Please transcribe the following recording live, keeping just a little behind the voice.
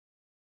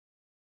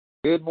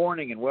Good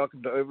morning and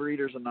welcome to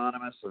Overeaters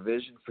Anonymous, a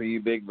Vision for You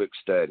Big Book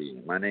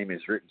Study. My name is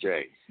Rick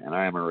J., and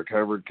I am a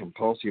recovered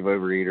compulsive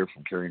overeater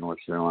from Cary, North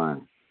Carolina.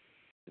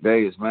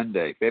 Today is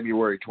Monday,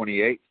 February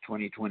 28th,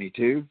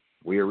 2022.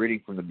 We are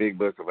reading from the Big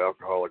Book of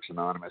Alcoholics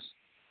Anonymous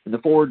in the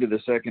foreword to the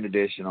second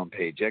edition on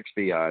page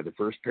XVI, the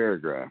first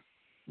paragraph,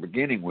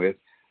 beginning with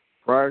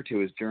prior to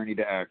his journey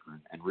to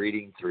Akron and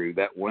reading through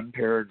that one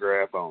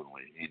paragraph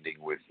only, ending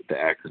with the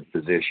Akron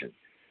physician.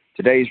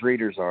 Today's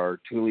readers are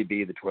Thule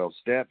B., the 12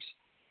 Steps,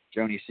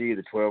 Joni C.,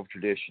 the 12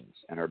 Traditions,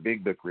 and our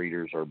Big Book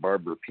readers are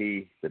Barbara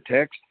P., the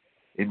text,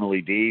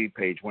 Emily D.,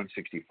 page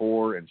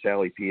 164, and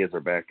Sally P. as our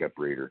backup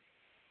reader.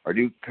 Our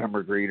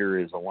newcomer reader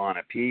is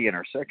Alana P., and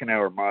our second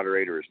hour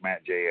moderator is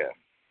Matt J.F.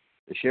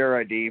 The share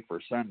ID for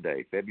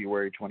Sunday,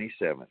 February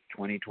 27th,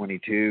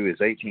 2022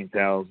 is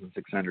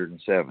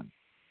 18,607.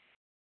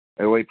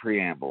 OA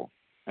Preamble.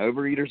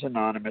 Overeaters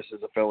Anonymous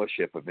is a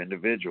fellowship of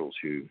individuals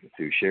who,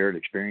 through shared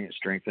experience,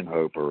 strength, and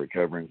hope, are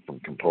recovering from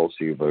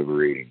compulsive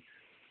overeating.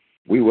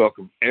 We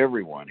welcome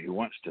everyone who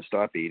wants to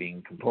stop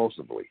eating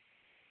compulsively.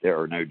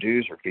 There are no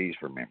dues or fees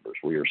for members.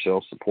 We are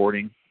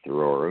self-supporting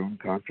through our own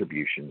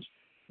contributions,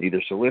 neither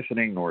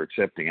soliciting nor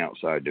accepting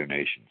outside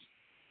donations.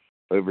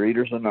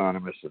 Overeaters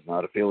Anonymous is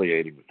not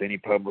affiliated with any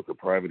public or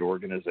private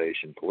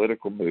organization,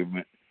 political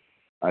movement,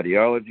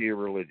 ideology, or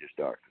religious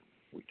doctrine.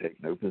 We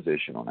take no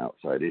position on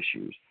outside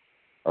issues.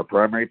 Our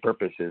primary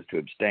purpose is to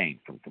abstain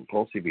from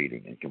compulsive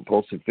eating and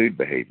compulsive food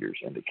behaviors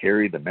and to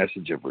carry the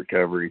message of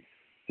recovery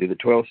through the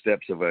 12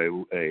 steps of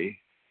OA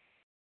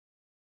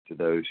to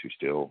those who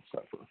still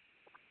suffer.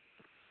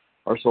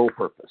 Our sole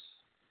purpose.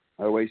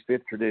 OA's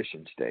fifth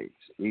tradition states,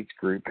 each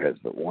group has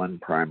but one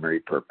primary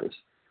purpose,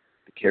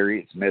 to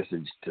carry its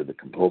message to the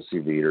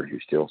compulsive eater who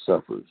still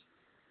suffers.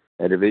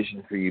 At a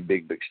Vision for You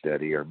Big Book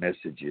Study, our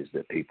message is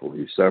that people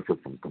who suffer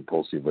from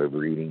compulsive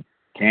overeating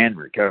can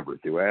recover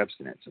through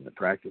abstinence in the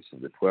practice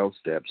of the 12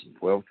 steps and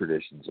 12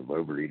 traditions of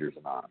Overeaters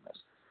Anonymous.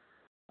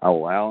 I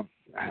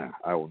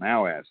will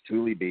now ask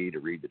Thule B. to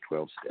read the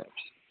 12 steps.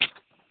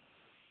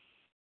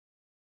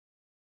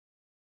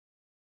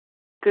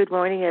 Good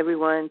morning,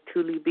 everyone.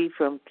 Thule B.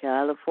 from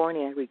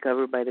California,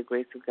 recovered by the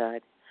grace of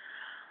God.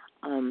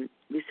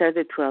 These are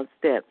the 12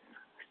 steps.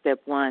 Step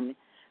 1,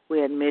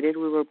 we admitted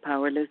we were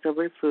powerless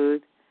over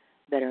food,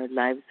 that our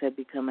lives had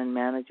become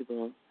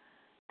unmanageable.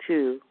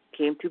 2,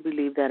 came to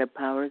believe that a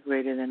power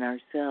greater than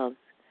ourselves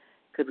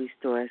could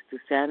restore us to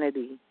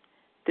sanity.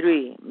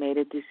 3, made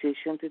a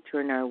decision to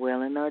turn our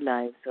will and our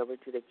lives over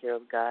to the care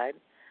of God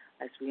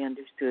as we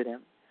understood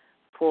Him.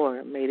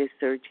 4, made a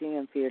searching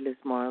and fearless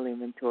moral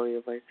inventory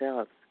of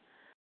ourselves.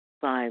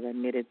 5,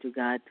 admitted to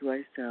God, to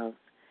ourselves,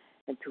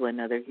 and to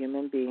another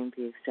human being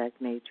the exact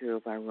nature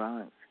of our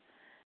wrongs.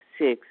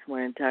 6,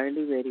 were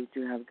entirely ready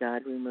to have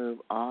God remove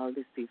all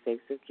these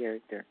defects of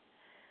character.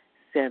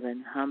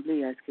 7,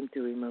 humbly asked Him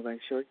to remove our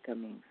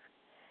shortcomings.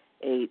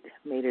 8,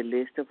 made a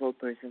list of all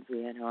persons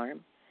we had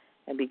harmed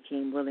and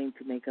became willing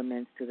to make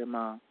amends to them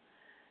all.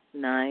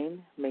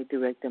 9, made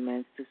direct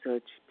amends to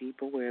such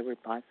people wherever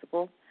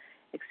possible,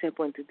 except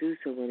when to do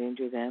so would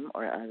injure them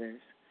or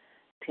others.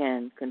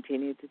 10,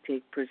 continued to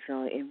take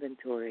personal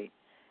inventory,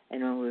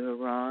 and when we were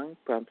wrong,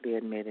 promptly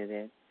admitted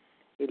it.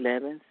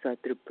 11, sought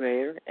through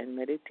prayer and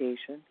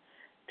meditation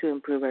to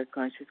improve our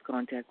conscious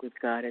contact with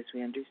God as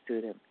we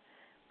understood Him,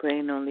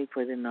 praying only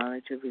for the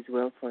knowledge of His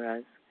will for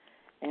us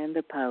and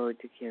the power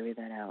to carry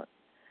that out.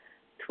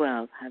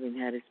 12, having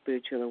had a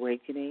spiritual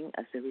awakening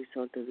as a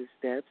result of the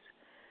steps,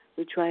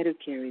 we try to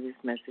carry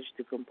this message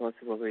to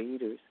compulsive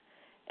overeaters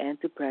and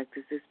to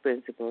practice these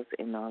principles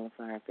in all of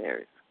our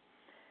affairs.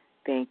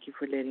 Thank you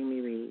for letting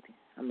me read.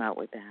 I'm out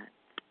with that.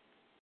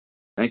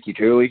 Thank you,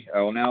 Thule.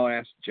 I will now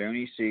ask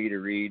Joni C. to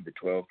read the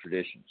 12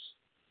 traditions.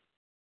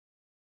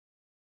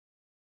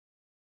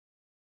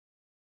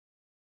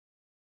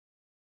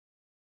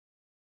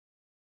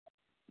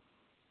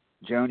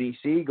 Joni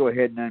C., go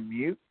ahead and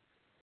unmute.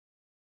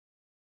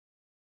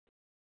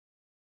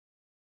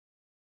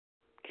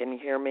 Can you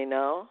hear me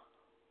now?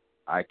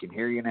 I can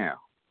hear you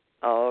now.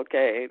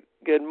 Okay.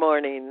 Good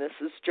morning. This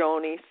is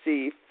Joni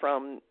C.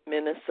 from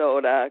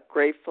Minnesota,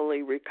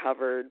 gratefully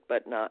recovered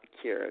but not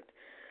cured.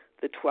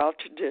 The 12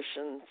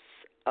 traditions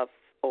of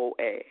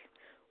OA.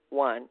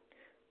 1,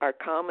 our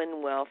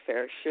common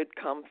welfare should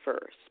come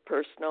first.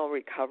 Personal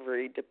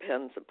recovery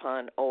depends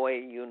upon OA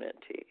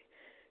unity.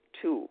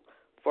 2,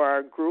 for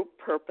our group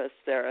purpose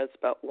there is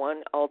but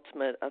one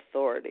ultimate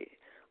authority,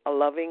 a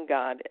loving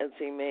God as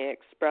He may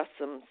express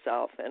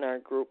Himself in our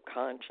group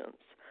conscience.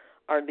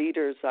 Our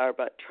leaders are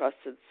but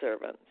trusted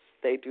servants.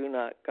 They do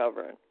not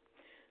govern.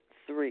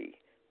 3,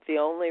 the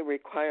only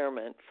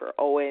requirement for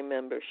OA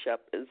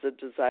membership is a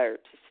desire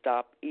to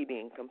stop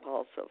eating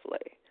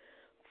compulsively.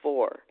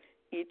 4,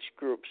 each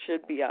group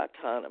should be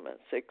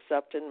autonomous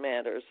except in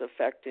matters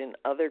affecting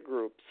other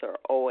groups or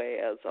OA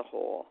as a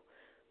whole.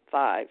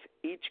 5,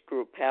 each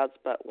group has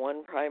but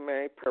one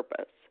primary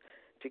purpose,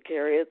 to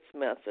carry its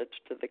message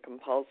to the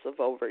compulsive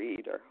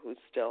overeater who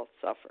still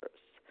suffers.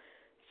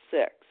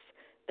 6,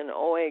 An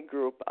OA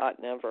group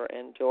ought never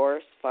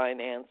endorse,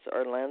 finance,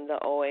 or lend the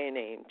OA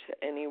name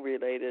to any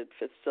related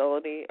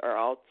facility or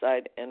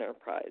outside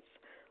enterprise,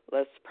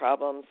 lest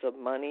problems of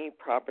money,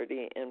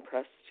 property, and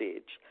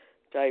prestige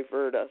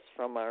divert us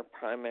from our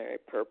primary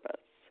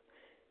purpose.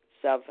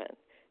 7.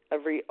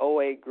 Every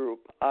OA group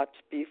ought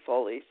to be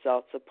fully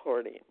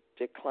self-supporting,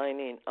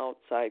 declining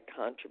outside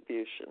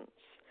contributions.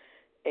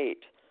 8.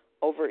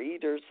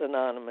 Overeaters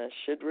Anonymous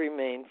should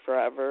remain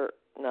forever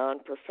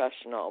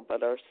non-professional,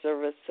 but our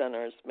service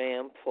centers may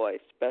employ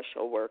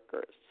special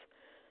workers.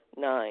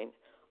 9.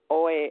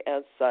 OA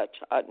as such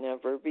ought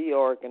never be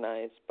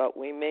organized, but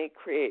we may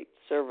create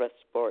service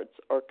boards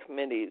or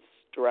committees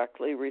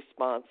directly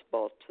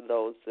responsible to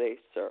those they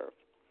serve.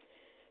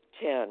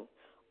 10.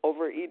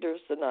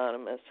 Overeaters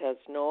Anonymous has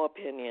no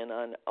opinion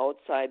on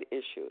outside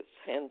issues,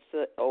 hence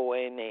the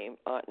OA name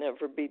ought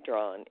never be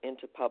drawn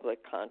into public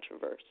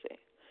controversy.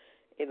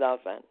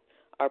 11.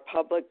 Our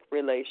public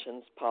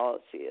relations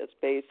policy is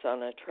based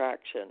on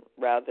attraction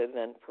rather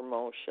than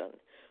promotion.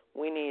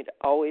 We need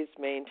always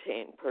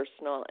maintain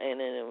personal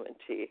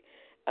anonymity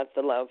at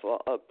the level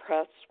of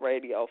press,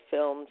 radio,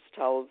 films,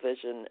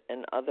 television,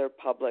 and other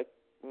public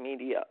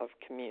media of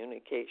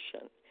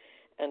communication.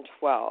 And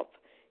 12.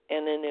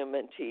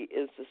 Anonymity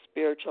is the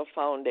spiritual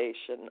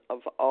foundation of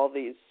all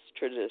these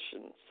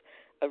traditions,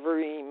 ever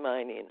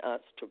reminding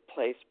us to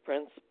place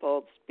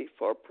principles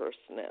before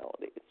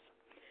personalities.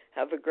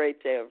 Have a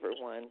great day,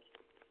 everyone.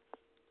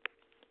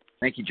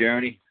 Thank you,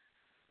 Joni.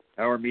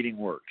 How our meeting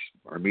works.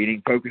 Our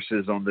meeting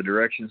focuses on the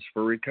directions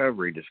for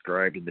recovery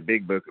described in the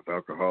Big Book of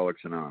Alcoholics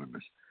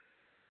Anonymous.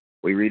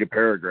 We read a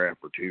paragraph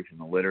or two from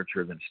the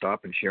literature, then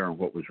stop and share on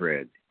what was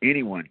read.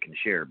 Anyone can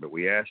share, but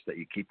we ask that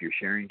you keep your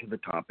sharing to the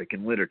topic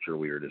and literature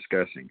we are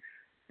discussing,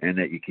 and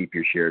that you keep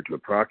your share to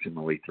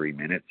approximately 3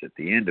 minutes, at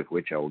the end of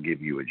which I will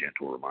give you a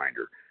gentle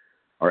reminder.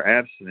 Our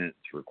abstinence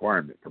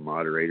requirement for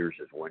moderators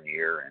is 1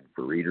 year, and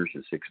for readers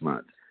is 6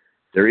 months.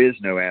 There is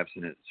no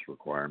abstinence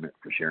requirement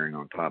for sharing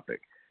on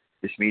topic.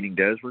 This meeting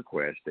does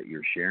request that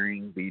your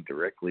sharing be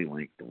directly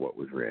linked to what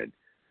was read.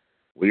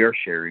 We are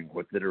sharing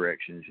what the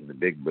directions in the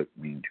Big Book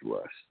mean to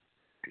us.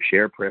 To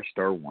share, press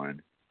star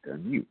 1 to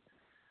unmute.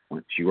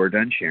 Once you are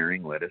done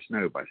sharing, let us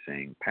know by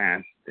saying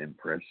pass, then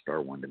press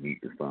star 1 to mute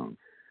your phone.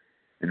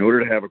 In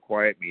order to have a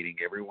quiet meeting,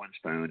 everyone's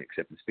phone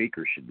except the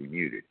speaker should be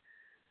muted.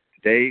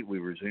 Today, we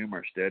resume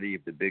our study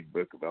of the Big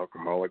Book of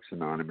Alcoholics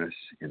Anonymous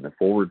in the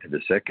foreword to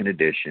the second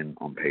edition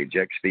on page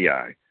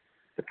XVI,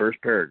 the first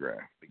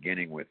paragraph,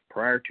 beginning with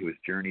prior to his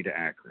journey to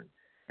Akron,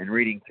 and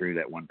reading through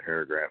that one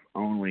paragraph,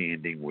 only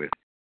ending with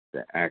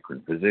the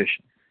Akron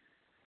physician.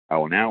 I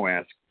will now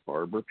ask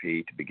Barbara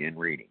P. to begin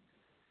reading.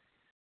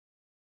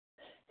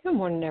 Good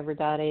morning,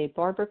 everybody.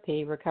 Barbara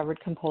P., recovered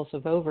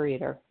compulsive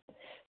overeater.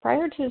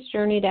 Prior to his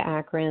journey to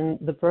Akron,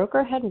 the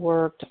broker had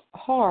worked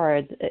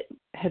hard,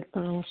 had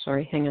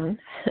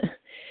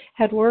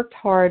worked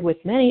hard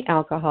with many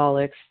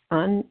alcoholics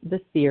on the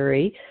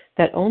theory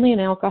that only an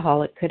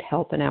alcoholic could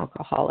help an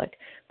alcoholic,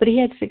 but he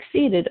had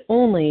succeeded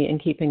only in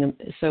keeping him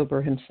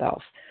sober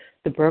himself.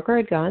 The broker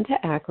had gone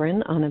to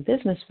Akron on a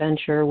business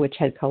venture which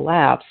had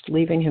collapsed,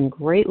 leaving him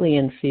greatly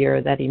in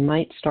fear that he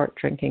might start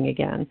drinking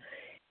again.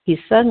 He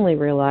suddenly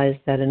realized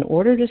that in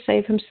order to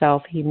save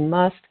himself, he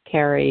must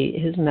carry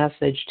his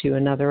message to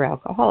another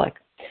alcoholic.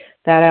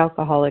 That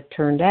alcoholic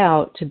turned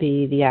out to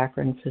be the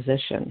Akron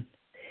physician.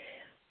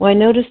 Well, I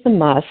noticed the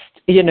must,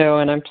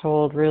 and I'm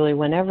told really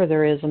whenever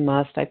there is a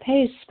must, I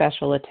pay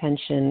special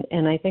attention,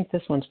 and I think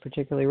this one's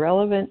particularly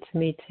relevant to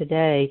me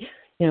today.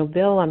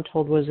 Bill, I'm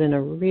told, was in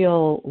a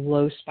real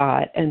low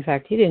spot. In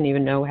fact, he didn't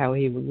even know how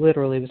he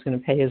literally was going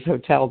to pay his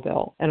hotel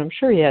bill, and I'm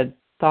sure he had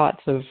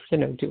thoughts of,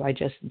 do I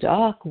just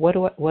duck?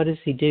 What does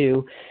he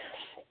do?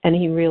 And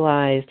he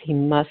realized he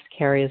must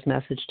carry his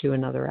message to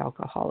another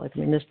alcoholic.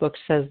 This book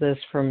says this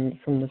from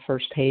the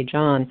first page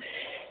on.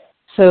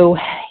 So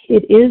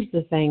it is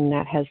the thing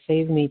that has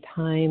saved me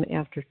time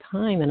after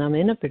time, and I'm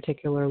in a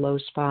particular low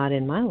spot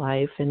in my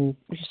life, and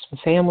just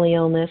family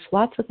illness,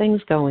 lots of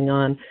things going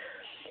on.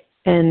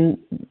 And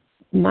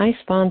my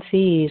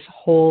sponsees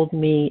hold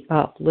me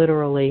up,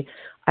 literally.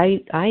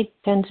 I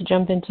tend to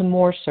jump into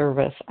more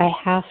service. I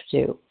have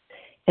to.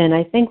 And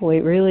I think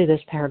really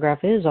this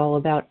paragraph is all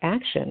about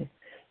action.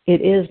 It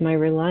is, my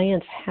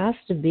reliance has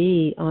to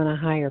be on a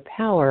higher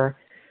power,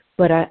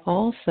 but I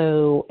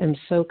also am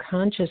so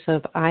conscious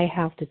of I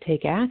have to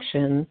take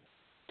action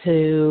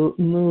to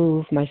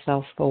move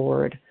myself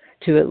forward,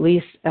 to at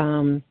least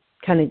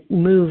kind of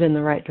move in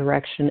the right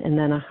direction, and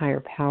then a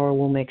higher power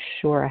will make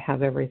sure I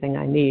have everything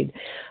I need.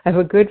 I have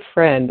a good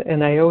friend,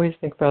 and I always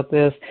think about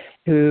this,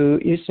 who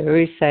used to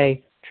always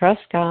say,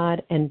 trust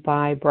God and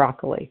buy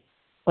broccoli.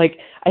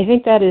 I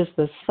think that is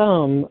the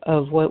sum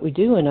of what we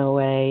do in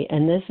OA,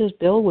 and this is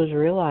Bill was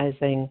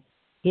realizing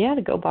he had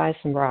to go buy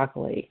some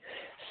broccoli.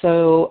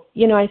 So,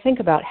 I think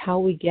about how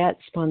we get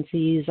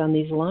sponsees on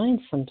these lines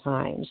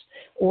sometimes,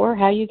 or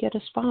how you get a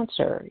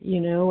sponsor.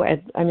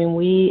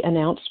 We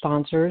announce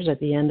sponsors at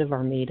the end of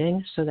our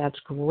meeting, so that's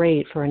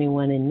great for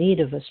anyone in need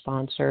of a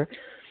sponsor.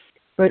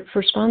 But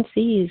for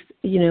sponsees,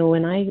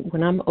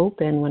 when I'm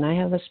open, when I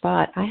have a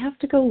spot, I have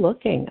to go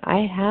looking.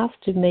 I have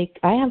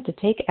to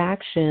take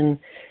action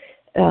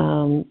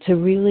to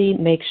really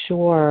make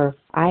sure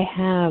I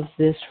have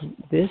this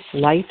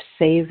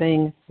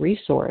life-saving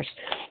resource.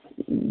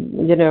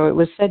 It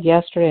was said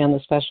yesterday on the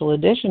special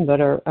edition,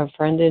 but a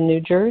friend in New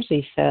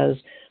Jersey says,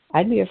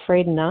 I'd be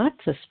afraid not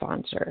to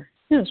sponsor.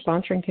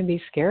 Sponsoring can be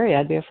scary.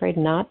 I'd be afraid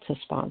not to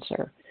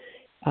sponsor.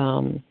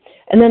 And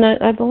then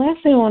the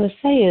last thing I want to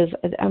say is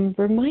I'm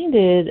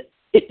reminded,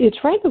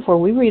 it's right before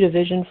we read A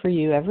Vision for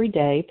You every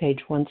day, page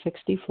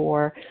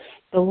 164.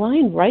 The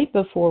line right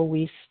before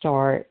we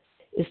start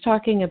is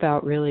talking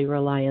about really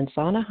reliance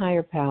on a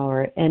higher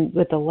power. And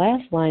with the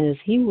last line is,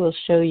 He will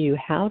show you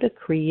how to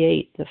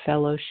create the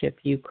fellowship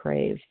you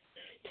crave.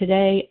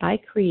 Today, I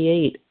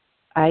crave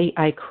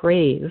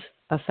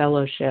a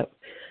fellowship.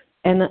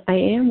 And I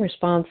am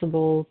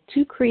responsible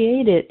to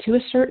create it to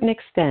a certain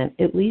extent,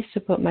 at least to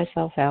put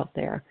myself out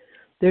there.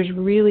 There's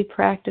really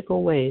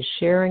practical ways,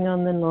 sharing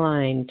on the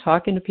line,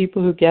 talking to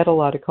people who get a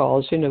lot of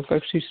calls,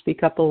 folks who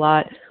speak up a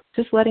lot,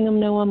 just letting them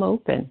know I'm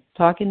open,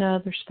 talking to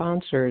other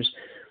sponsors,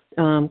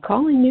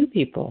 calling new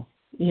people,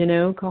 reaching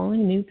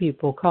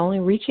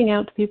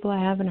out to people I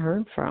haven't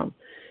heard from.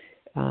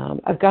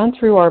 I've gone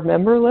through our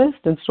member list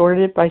and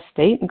sorted it by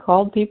state and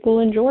called people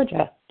in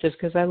Georgia just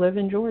because I live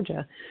in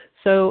Georgia.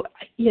 So,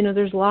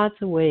 there's lots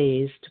of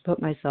ways to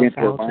put myself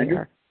out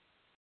there.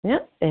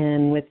 Yep.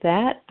 And with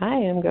that, I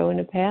am going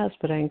to pass,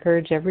 but I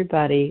encourage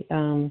everybody,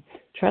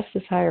 trust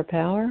this higher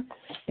power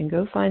and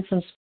go find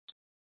some.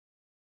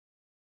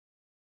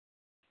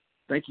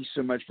 Thank you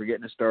so much for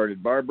getting us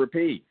started. Barbara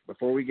P.,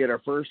 before we get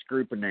our first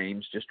group of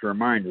names, just a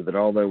reminder that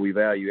although we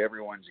value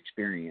everyone's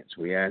experience,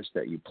 we ask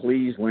that you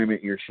please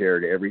limit your share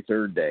to every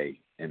third day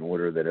in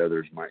order that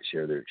others might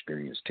share their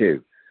experience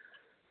too.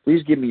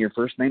 Please give me your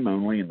first name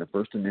only and the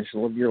first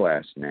initial of your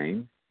last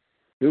name.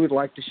 Who would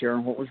like to share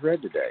on what was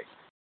read today?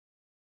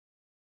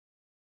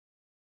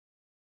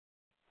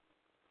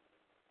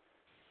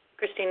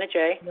 Christina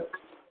J.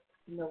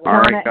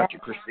 All right, got you,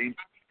 Christine.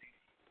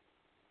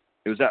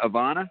 Was that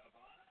Ivana?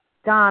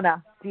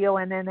 Donna,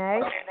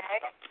 Donna.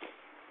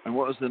 And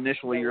what was the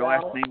initial of your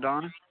last name,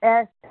 Donna?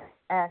 S.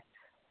 S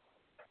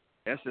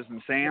as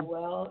in Sam?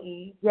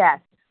 Noel-E. Yes.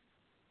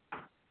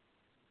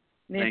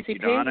 Thank you,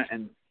 Donna.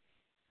 And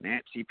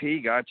Nancy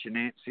P. Got you,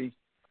 Nancy.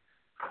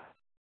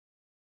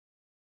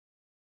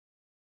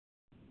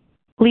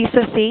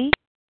 Lisa C.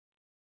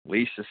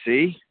 Lisa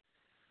C.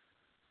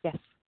 Yes.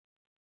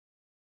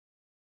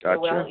 Gotcha.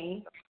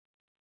 Noel-E.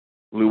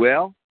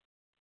 Luell?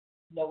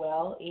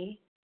 Noel-E.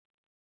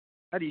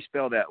 How do you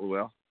spell that,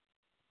 Luell?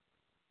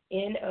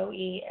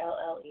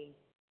 Noelle.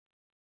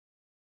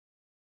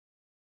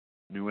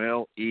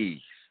 Noel E.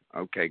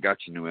 Okay,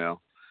 got you,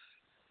 Noel.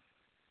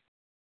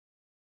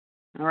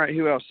 All right,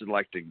 who else would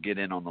like to get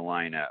in on the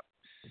lineup?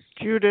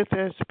 Judith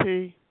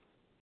SP.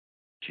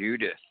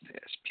 Judith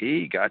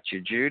SP. Got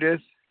you, Judith.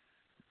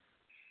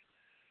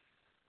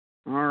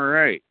 All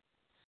right.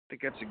 I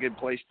think that's a good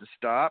place to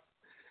stop.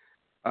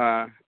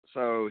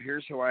 So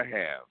here's who I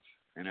have.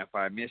 And if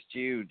I missed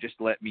you, just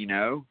let me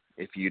know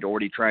if you'd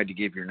already tried to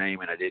give your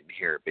name and I didn't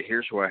hear it. But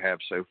here's who I have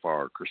so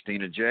far.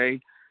 Christina J.,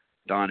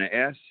 Donna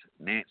S.,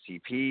 Nancy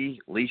P.,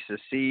 Lisa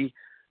C.,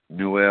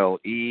 Noel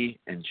E.,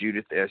 and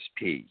Judith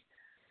SP.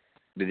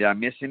 Did I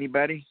miss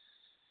anybody?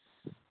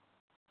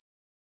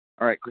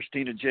 All right,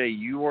 Christina J.,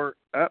 you are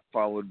up,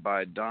 followed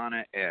by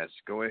Donna S.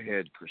 Go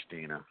ahead,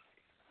 Christina.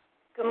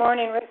 Good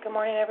morning, Rick. Good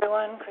morning,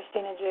 everyone.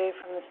 Christina J.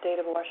 from the state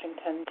of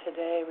Washington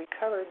today,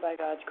 recovered by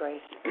God's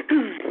grace.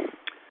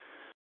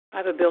 I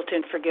have a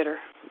built-in forgetter.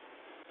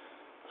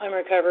 I'm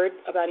recovered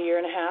about a year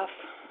and a half,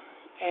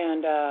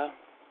 and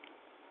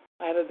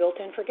I have a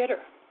built-in forgetter.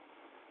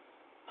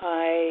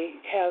 I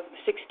have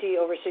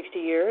over 60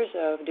 years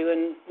of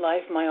doing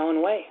life my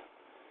own way,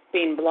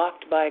 being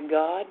blocked by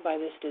God, by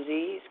this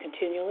disease,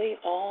 continually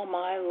all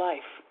my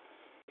life,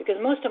 because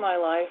most of my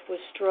life was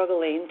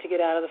struggling to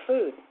get out of the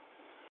food.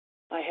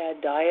 I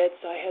had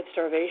diets, I had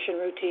starvation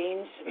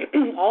routines.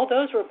 All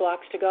those were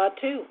blocks to God,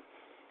 too,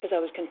 because I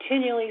was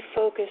continually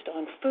focused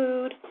on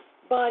food,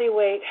 body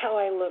weight, how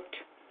I looked,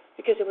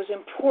 because it was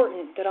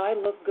important that I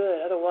look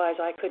good, otherwise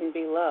I couldn't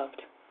be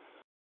loved.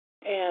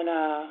 And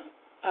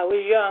I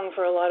was young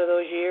for a lot of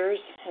those years,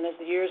 and as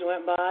the years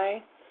went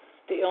by,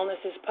 the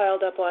illnesses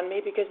piled up on me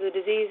because the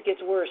disease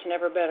gets worse,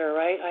 never better,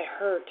 right? I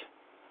hurt.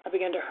 I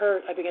began to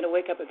hurt. I began to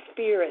wake up with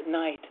fear at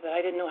night that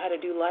I didn't know how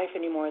to do life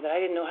anymore, that I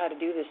didn't know how to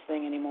do this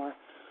thing anymore.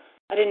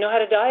 I didn't know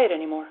how to diet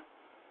anymore.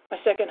 My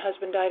second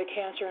husband died of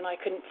cancer, and I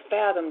couldn't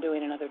fathom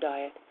doing another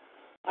diet.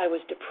 I was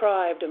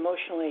deprived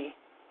emotionally,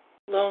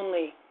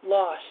 lonely,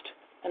 lost,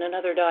 and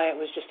another diet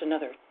was just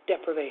another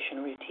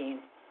deprivation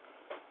routine.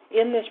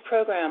 In this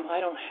program,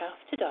 I don't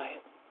have to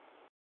diet.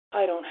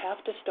 I don't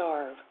have to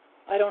starve.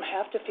 I don't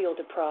have to feel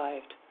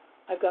deprived.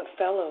 I've got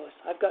fellows.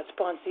 I've got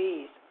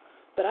sponsees.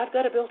 But I've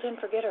got a built-in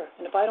forgetter,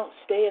 and if I don't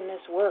stay in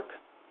this work,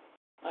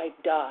 I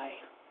die.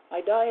 I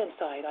die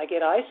inside. I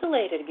get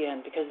isolated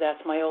again because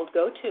that's my old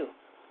go-to.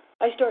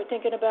 I start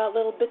thinking about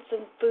little bits of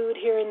food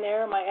here and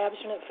there, my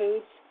abstinent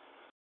foods.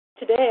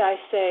 Today I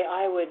say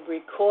I would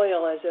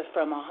recoil as if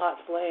from a hot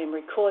flame,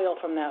 recoil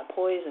from that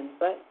poison,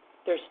 but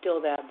there's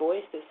still that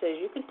voice that says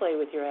you can play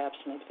with your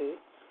abstinent food.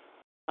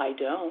 I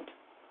don't,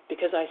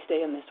 because I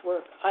stay in this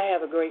work. I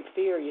have a great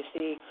fear, you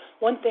see.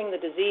 One thing the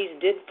disease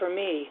did for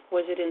me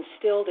was it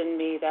instilled in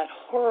me that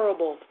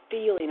horrible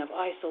feeling of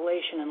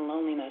isolation and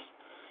loneliness.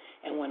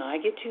 And when I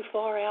get too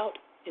far out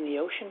in the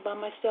ocean by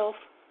myself,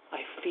 I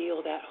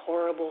feel that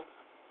horrible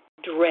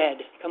dread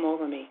come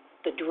over me.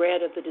 The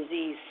dread of the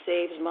disease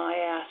saves my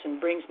ass and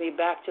brings me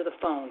back to the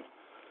phone.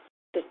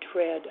 The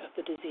dread of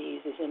the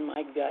disease is in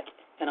my gut,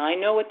 and I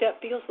know what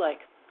that feels like.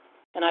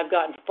 And I've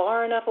gotten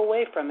far enough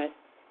away from it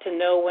to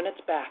know when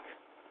it's back.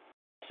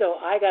 So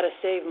I got to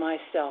save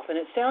myself. And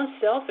it sounds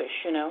selfish,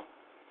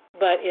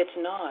 but it's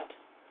not,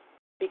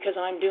 because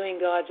I'm doing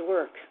God's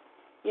work.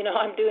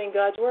 I'm doing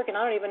God's work, and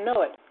I don't even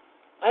know it.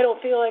 I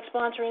don't feel like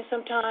sponsoring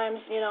sometimes.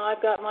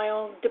 I've got my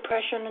own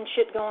depression and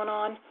shit going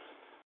on.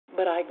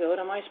 But I go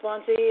to my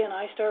sponsee and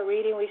I start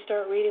reading, we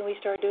start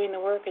doing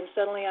the work, and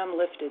suddenly I'm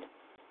lifted.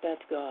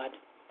 That's God.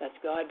 That's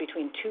God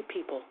between two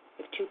people.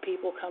 If two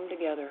people come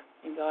together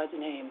in God's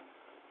name,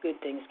 good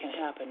things can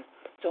happen.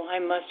 So I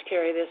must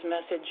carry this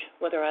message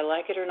whether I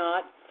like it or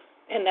not.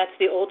 And that's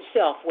the old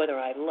self, whether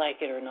I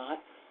like it or not.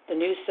 The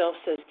new self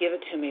says, give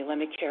it to me, let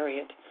me carry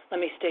it.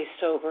 Let me stay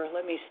sober,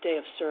 let me stay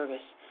of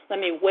service. Let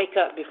me wake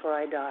up before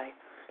I die.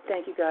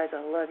 Thank you guys, I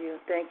love you.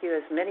 Thank you,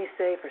 as many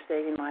say, for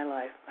saving my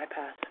life. I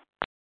pass.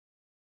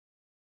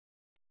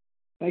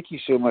 Thank you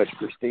so much,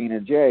 Christina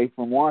J.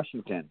 from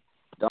Washington.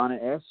 Donna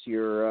S.,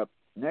 you're up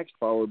next,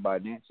 followed by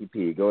Nancy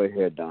P. Go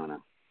ahead, Donna.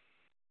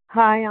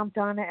 Hi, I'm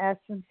Donna S.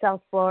 in South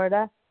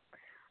Florida,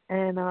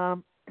 and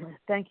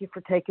thank you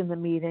for taking the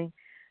meeting,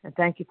 and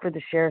thank you for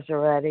the shares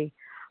already.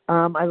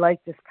 I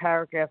like this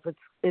paragraph.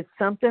 It's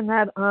something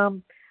that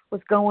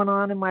was going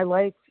on in my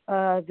life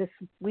this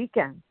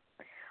weekend.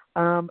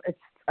 I'm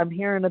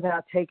hearing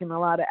about taking a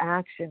lot of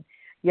action.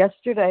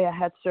 Yesterday, I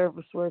had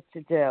service work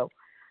to do.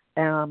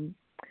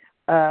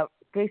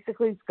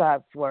 Basically, it's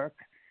God's work,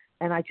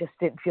 and I just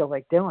didn't feel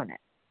like doing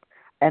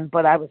it.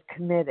 But I was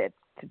committed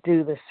to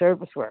do the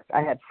service work.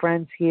 I had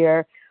friends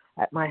here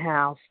at my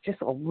house,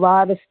 just a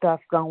lot of stuff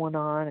going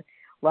on, a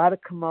lot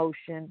of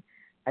commotion.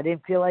 I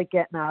didn't feel like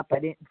getting up. I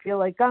didn't feel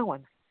like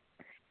going,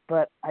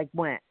 but I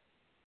went.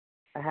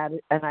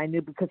 And I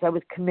knew, because I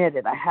was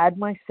committed. I had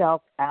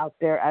myself out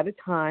there at a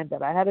time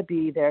that I had to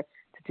be there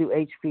to do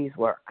HP's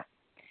work.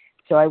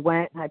 So I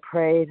went and I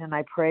prayed,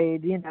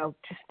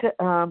 just to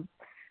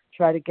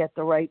try to get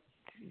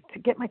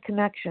get my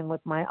connection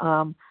with my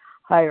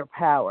higher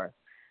power.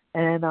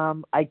 And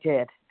I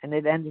did. And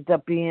it ended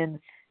up being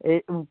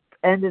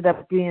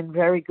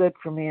very good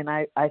for me, and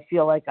I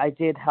feel like I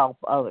did help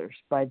others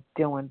by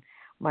doing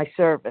my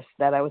service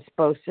that I was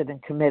supposed to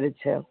and committed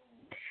to.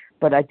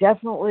 But I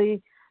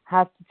definitely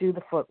have to do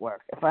the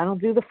footwork. If I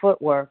don't do the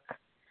footwork,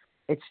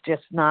 it's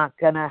just not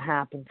going to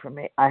happen for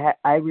me.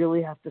 I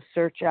really have to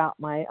search out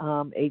my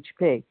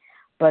HP.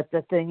 But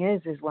the thing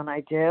is when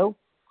I do,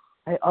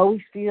 I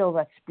always feel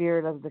that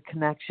spirit of the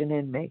connection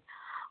in me.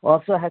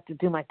 Also, I have to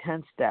do my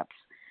 10 steps.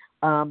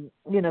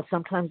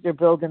 Sometimes they're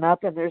building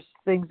up, and there's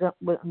things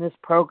in this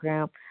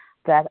program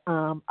that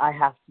I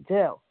have to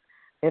do.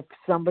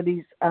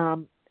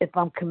 If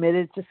I'm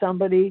committed to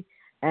somebody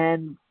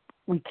and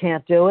we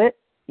can't do it,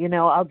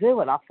 I'll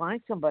do it. I'll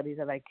find somebody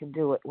that I can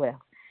do it with.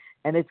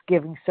 And it's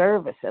giving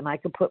service, and I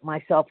can put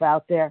myself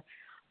out there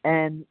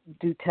and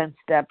do 10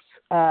 steps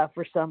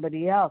for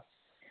somebody else.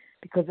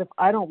 Because if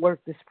I don't work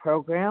this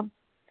program,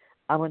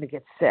 I'm going to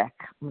get sick.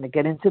 I'm going to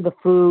get into the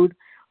food.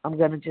 I'm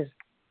going to just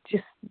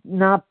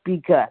not be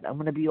good. I'm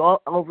going to be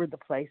all over the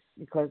place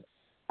because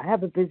I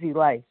have a busy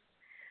life,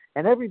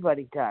 and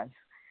everybody does.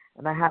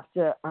 And I have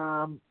to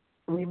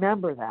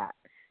remember that,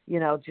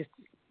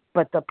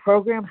 but the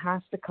program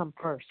has to come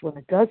first. When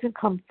it doesn't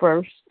come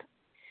first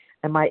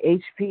and my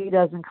HP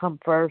doesn't come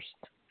first,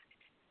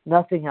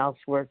 nothing else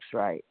works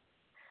right.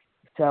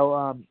 So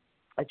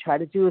I try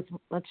to do as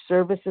much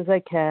service as I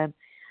can.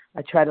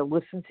 I try to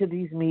listen to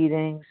these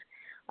meetings.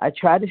 I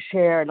try to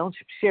share. I don't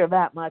share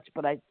that much,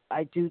 but I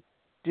do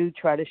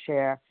try to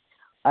share.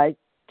 I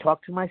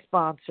talk to my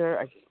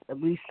sponsor at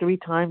least 3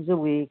 times a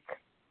week.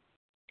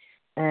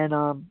 And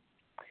I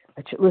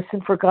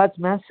listen for God's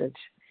message.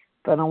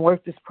 If I don't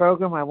work this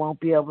program, I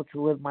won't be able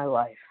to live my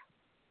life.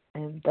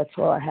 And that's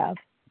all I have.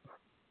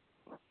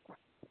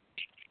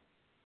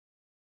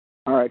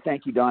 All right.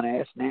 Thank you, Donna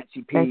S.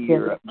 Nancy P., Thank you.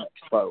 You're up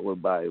next,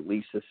 followed by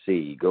Lisa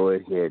C. Go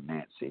ahead,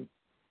 Nancy.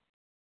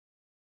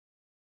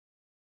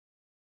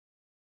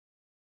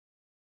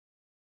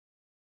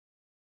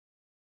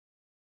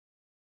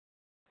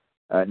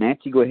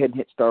 Nancy, go ahead and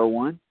hit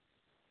 *1.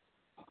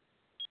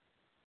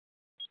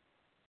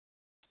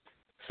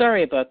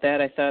 Sorry about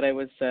that. I thought I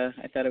was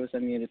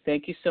unmuted.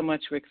 Thank you so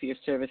much, Rick, for your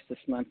service this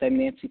month. I'm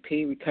Nancy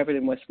P., recovered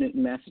in West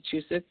Newton,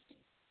 Massachusetts.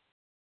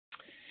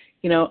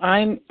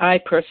 I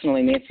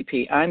personally, Nancy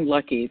P., I'm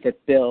lucky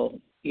that Bill,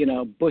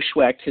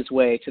 bushwhacked his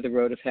way to the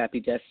road of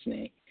happy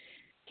destiny.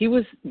 he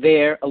was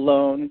there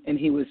alone, and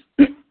he was,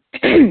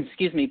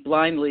 excuse me,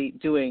 blindly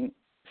doing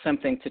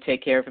something to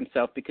take care of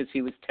himself because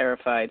he was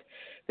terrified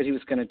that he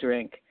was going to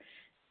drink,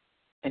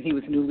 and he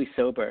was newly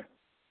sober.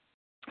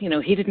 He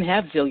didn't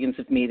have zillions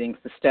of meetings,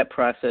 the STEP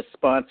process,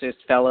 sponsors,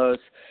 fellows.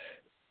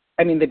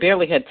 I mean, they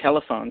barely had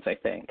telephones, I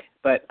think,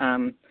 but,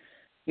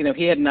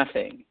 he had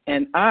nothing.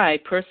 And I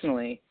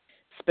personally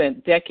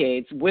spent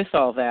decades with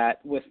all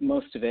that, with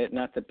most of it,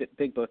 not the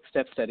big book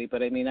STEP study,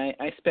 but I mean,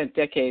 I spent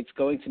decades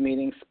going to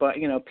meetings,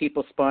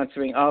 people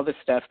sponsoring all this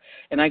stuff,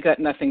 and I got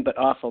nothing but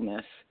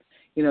awfulness.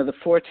 The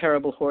four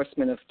terrible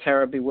horsemen of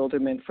terror,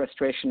 bewilderment,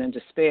 frustration, and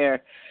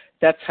despair,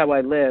 that's how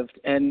I lived.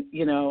 And,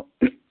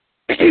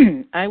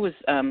 I was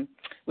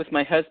with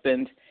my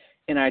husband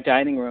in our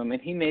dining room,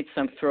 and he made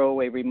some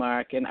throwaway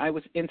remark, and I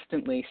was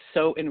instantly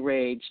so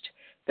enraged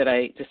that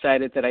I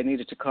decided that I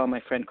needed to call my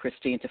friend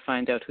Christine to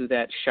find out who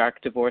that shark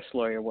divorce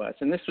lawyer was.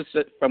 And this was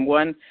from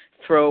one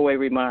throwaway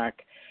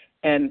remark.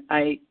 And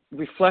I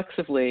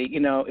reflexively,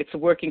 it's a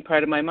working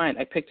part of my mind.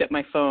 I picked up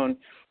my phone,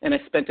 and I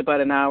spent about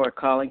an hour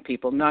calling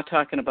people, not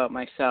talking about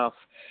myself.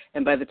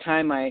 And by the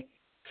time I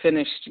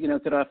finished,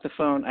 got off the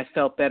phone, I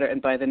felt better.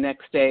 And by the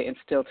next day, and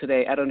still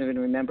today, I don't even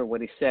remember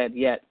what he said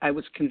yet. I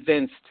was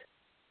convinced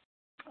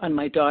on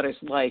my daughter's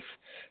life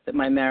that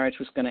my marriage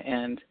was going to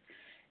end.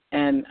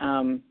 And,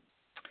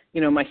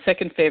 my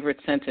second favorite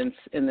sentence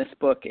in this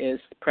book is,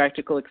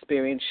 practical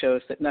experience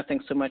shows that nothing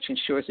so much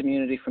ensures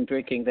immunity from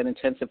drinking than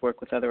intensive work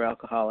with other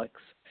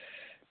alcoholics.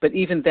 But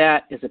even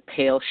that is a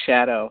pale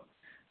shadow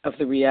of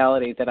the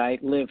reality that I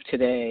live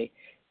today,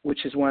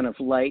 which is one of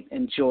light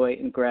and joy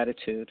and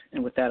gratitude.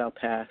 And with that, I'll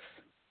pass.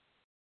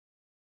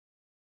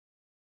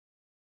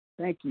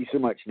 Thank you so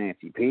much,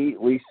 Nancy P.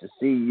 Lisa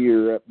C.,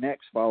 you're up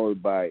next,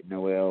 followed by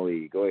Noelle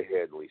E. Go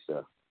ahead,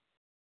 Lisa.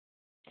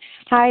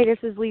 Hi, this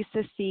is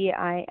Lisa C.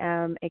 I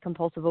am a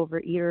compulsive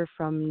overeater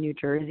from New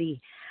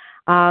Jersey,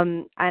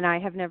 and I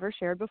have never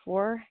shared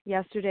before.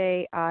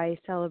 Yesterday, I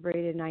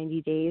celebrated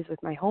 90 days with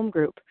my home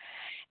group,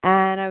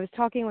 and I was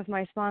talking with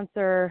my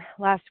sponsor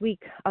last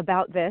week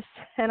about this,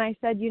 and I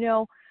said,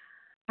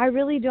 I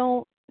really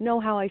don't know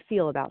how I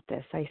feel about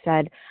this. I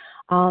said,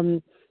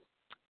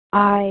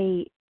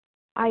 I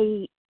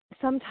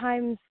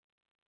sometimes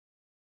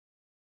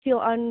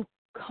feel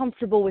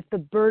uncomfortable with the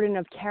burden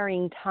of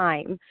carrying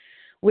time,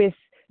 with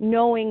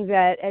knowing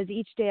that as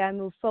each day I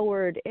move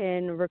forward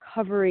in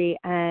recovery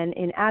and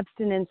in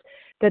abstinence,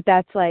 that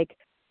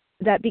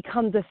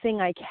becomes a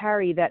thing I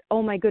carry, that,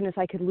 oh my goodness,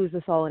 I could lose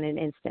this all in an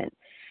instant.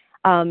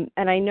 And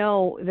I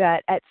know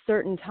that at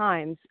certain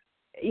times,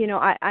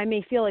 I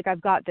may feel like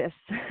I've got this,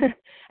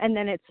 and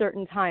then at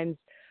certain times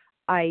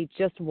I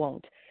just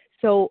won't.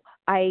 So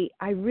I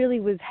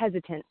really was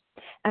hesitant,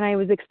 and I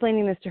was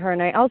explaining this to her,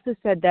 and I also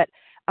said that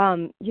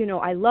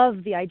I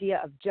love the idea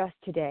of just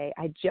today.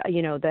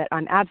 That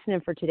I'm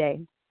abstinent for today.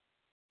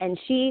 And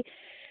she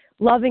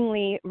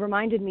lovingly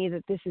reminded me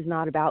that this is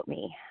not about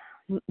me,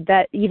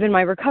 that even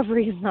my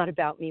recovery is not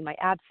about me. My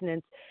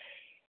abstinence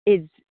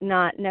is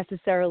not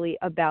necessarily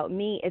about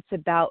me. It's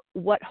about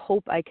what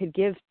hope I could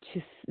give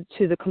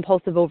to the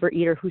compulsive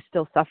overeater who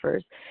still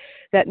suffers.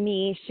 That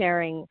me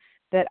sharing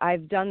that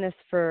I've done this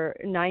for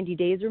 90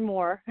 days or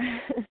more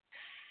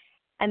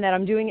and that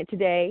I'm doing it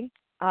today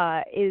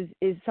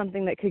is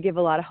something that could give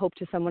a lot of hope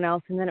to someone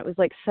else. And then it was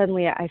like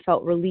suddenly I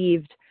felt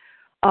relieved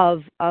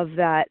of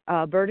that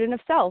burden of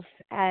self.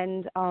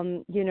 And,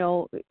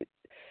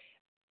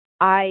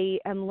 I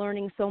am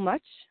learning so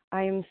much.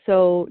 I am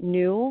so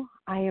new.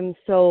 I am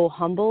so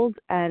humbled.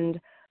 And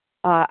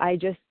I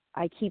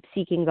keep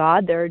seeking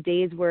God. There are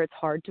days where it's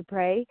hard to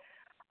pray.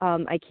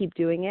 I keep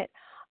doing it.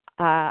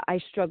 I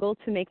struggle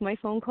to make my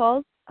phone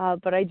calls,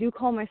 but I do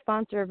call my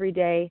sponsor every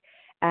day.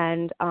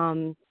 And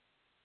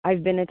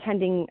I've been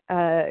attending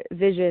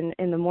Vision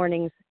in the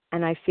mornings,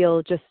 and I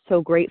feel just so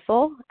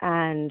grateful.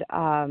 And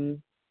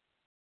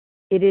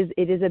it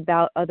is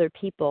about other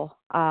people.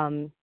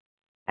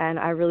 And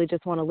I really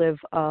just want to live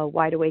a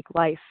wide awake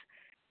life,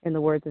 in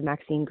the words of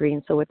Maxine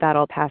Green. So with that,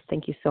 I'll pass.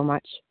 Thank you so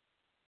much.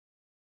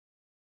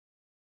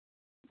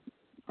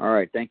 All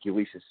right. Thank you,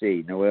 Lisa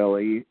C. Noelle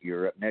E.,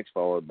 you're up next,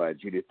 followed by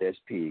Judith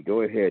S.P.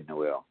 Go ahead,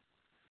 Noelle.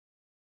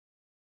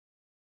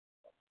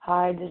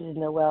 Hi, this is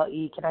Noelle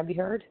E. Can I be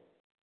heard?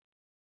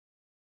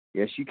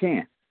 Yes, you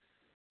can.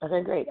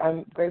 Okay, great.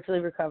 I'm gratefully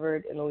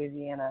recovered in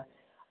Louisiana,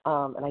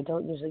 and I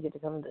don't usually get to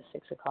come to the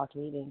 6 o'clock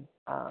meeting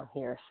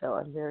here, so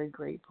I'm very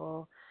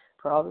grateful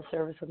for all the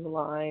service on the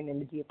line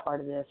and to be a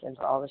part of this, and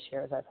for all the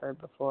shares I've heard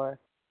before,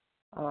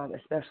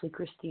 especially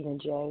Christine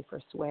and Jay for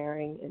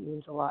swearing. It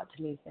means a lot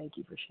to me. Thank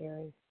you for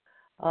sharing.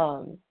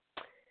 I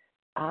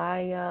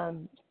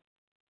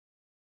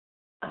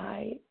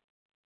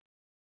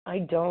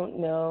don't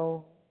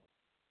know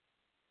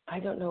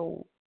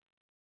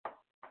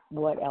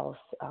what else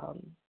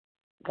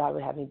God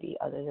would have me be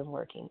other than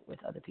working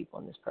with other people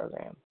in this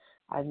program.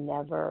 I've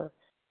never,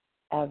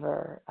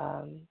 ever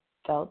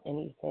felt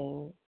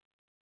anything,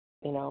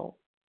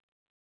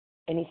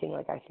 anything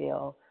like I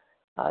feel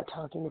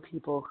talking to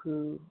people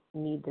who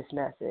need this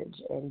message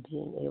and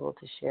being able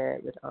to share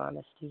it with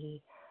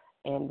honesty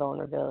and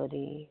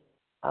vulnerability,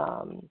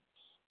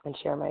 and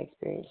share my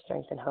experience,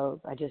 strength, and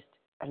hope.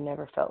 I've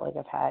never felt like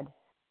I've had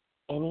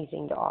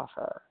anything to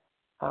offer.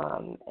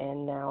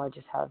 And now I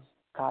just have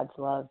God's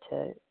love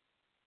to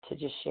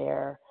just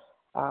share.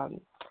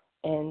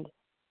 And,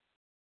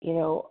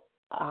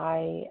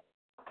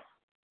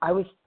 I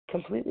was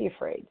completely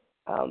afraid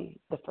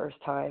the first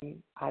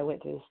time I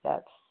went through the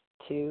steps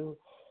to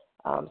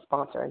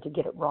sponsor and to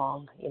get it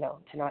wrong,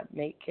 to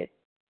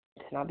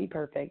not be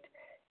perfect.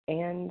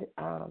 And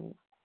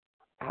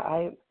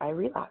I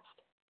relapsed.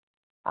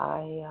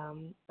 I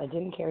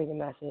didn't carry the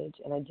message,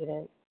 and I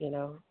didn't,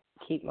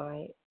 keep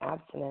my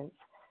abstinence.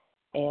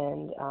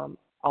 And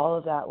all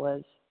of that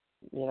was,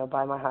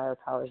 by my higher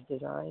power's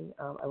design.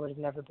 I would have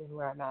never been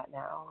where I'm at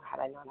now had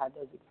I not had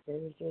those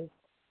experiences.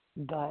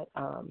 But,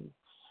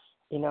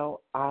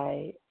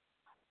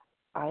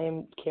 I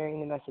am carrying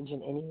the message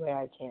in any way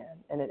I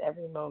can. And at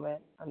every moment,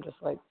 I'm just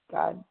like,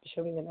 God,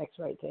 show me the next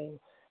right thing.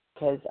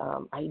 Because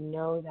I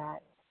know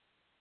that,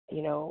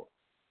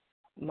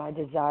 my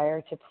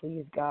desire to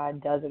please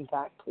God does in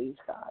fact please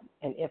God.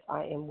 And if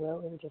I am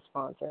willing to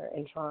sponsor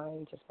and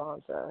trying to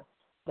sponsor,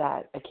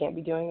 that I can't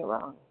be doing it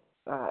wrong,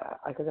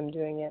 because I'm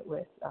doing it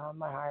with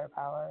my higher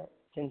power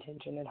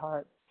intention at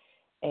heart.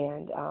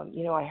 And,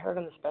 I heard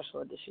on the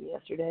special edition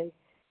yesterday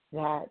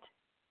that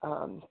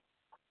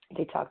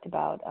they talked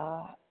about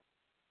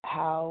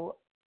how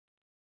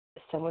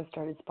someone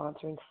started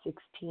sponsoring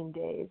 16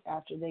 days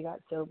after they got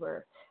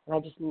sober. And I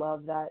just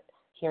love that,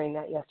 hearing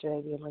that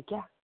yesterday, being like,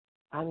 yeah,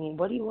 I mean,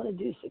 what do you want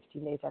to do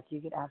 16 days after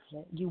you get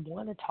abstinent? You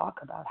want to talk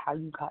about how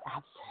you got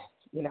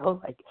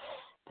abstinent, like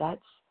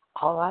that's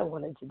all I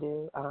wanted to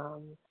do.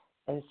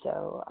 And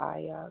so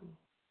I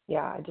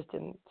just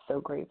am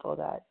so grateful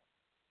that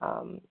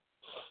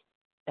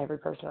every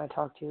person I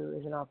talk to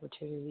is an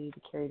opportunity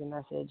to carry the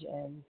message,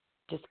 and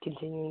just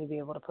continuing to be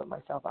able to put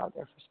myself out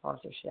there for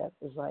sponsorship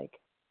is like,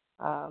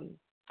 kind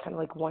of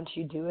like once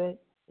you do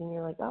it, then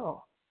you're like,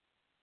 oh,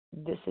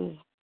 this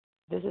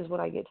is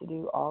what I get to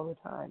do all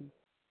the time.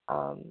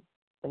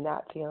 And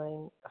that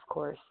feeling, of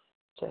course,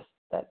 just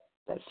that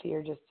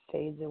fear just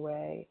fades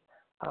away,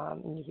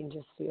 and you can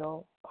just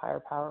feel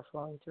higher power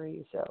flowing through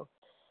you. So,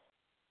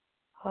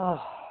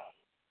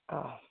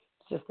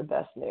 it's just the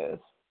best news.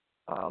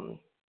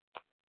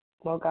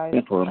 Well, guys,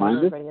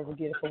 everybody has a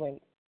beautiful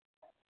week.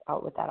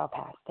 With that, I'll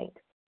pass.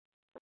 Thanks.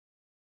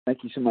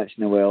 Thank you so much,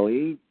 Noelle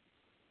E.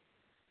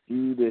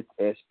 Judith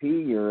SP,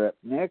 you're up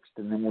next,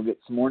 and then we'll get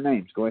some more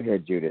names. Go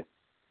ahead, Judith.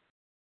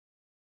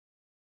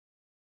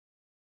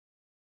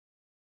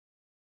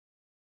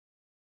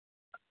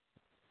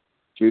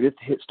 Judith,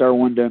 hit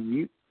 *1 to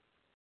unmute.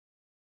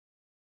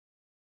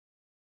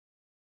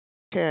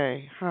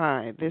 Okay,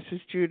 hi. This is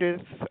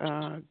Judith,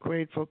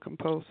 grateful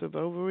compulsive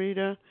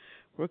overeater,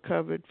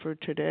 recovered for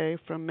today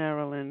from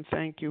Maryland.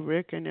 Thank you,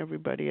 Rick, and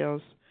everybody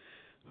else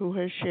who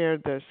has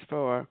shared thus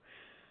far.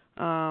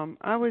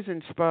 I was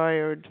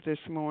inspired this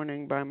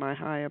morning by my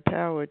higher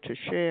power to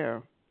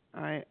share.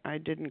 I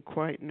didn't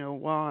quite know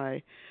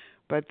why,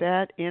 but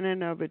that in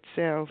and of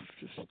itself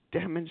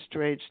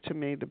demonstrates to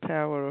me the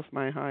power of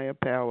my higher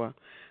power.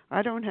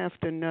 I don't have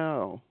to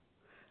know.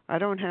 I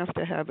don't have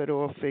to have it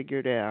all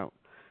figured out.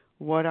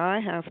 What I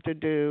have to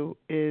do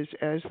is,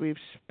 as we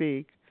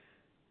speak,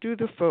 do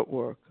the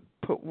footwork,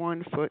 put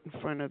one foot in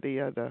front of the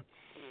other.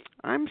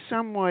 I'm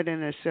somewhat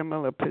in a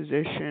similar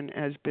position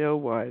as Bill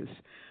was.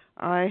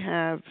 I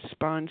have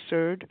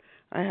sponsored.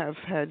 I have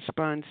had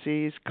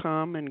sponsees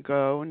come and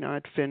go,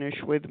 not finish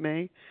with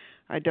me.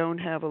 I don't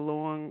have a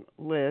long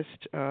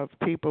list of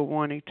people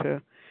wanting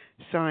to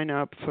sign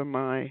up for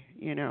my,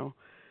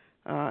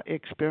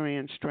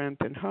 experience,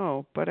 strength, and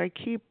hope. But I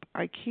keep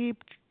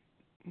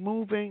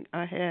moving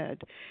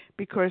ahead,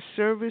 because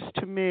service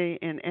to me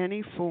in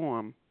any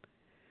form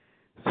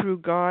through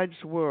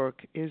God's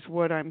work is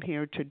what I'm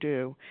here to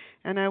do.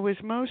 And I was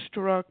most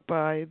struck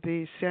by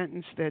the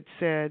sentence that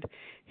said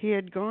he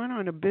had gone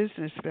on a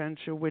business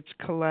venture which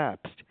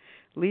collapsed,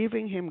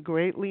 leaving him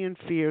greatly in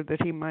fear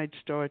that he might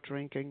start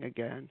drinking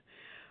again.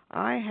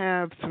 I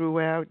have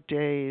throughout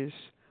days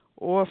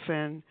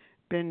often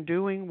been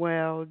doing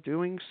well,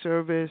 doing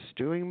service,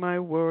 doing my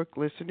work,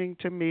 listening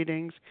to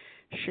meetings,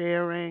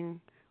 sharing,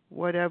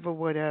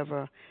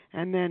 whatever,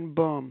 and then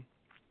boom,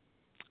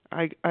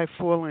 I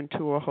fall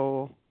into a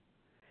hole.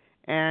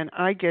 And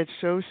I get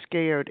so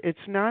scared. It's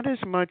not as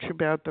much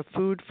about the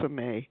food for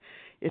me.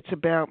 It's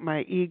about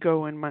my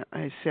ego and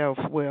my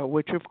self-will,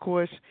 which, of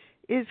course,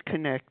 is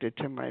connected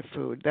to my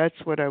food. That's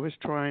what I was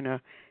trying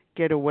to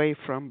get away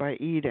from by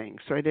eating,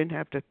 so I didn't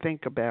have to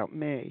think about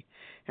me.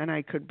 And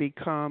I could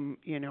become,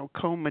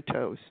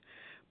 comatose.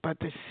 But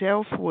the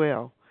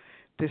self-will,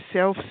 the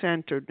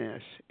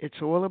self-centeredness,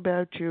 it's all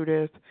about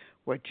Judith,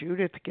 what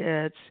Judith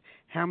gets,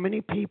 how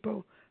many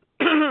people,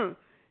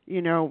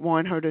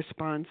 want her to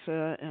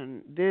sponsor,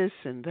 and this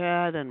and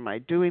that, and am I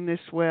doing this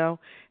well?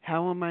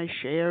 How are my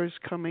shares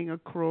coming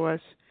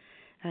across?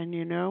 And,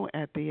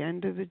 at the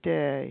end of the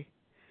day,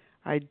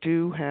 I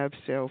do have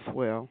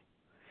self-will.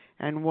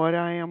 And what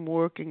I am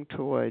working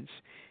towards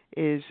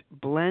is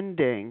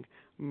blending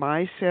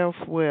my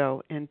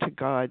self-will into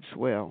God's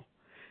will,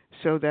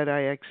 so that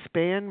I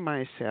expand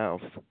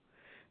myself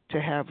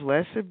to have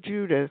less of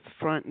Judith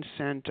front and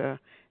center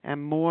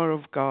and more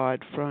of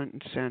God front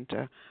and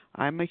center.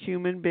 I'm a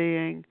human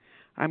being.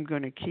 I'm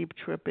going to keep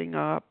tripping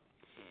up.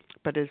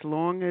 But as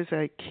long as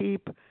I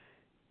keep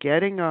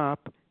getting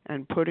up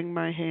and putting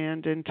my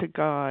hand into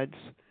God's,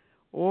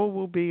 all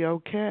will be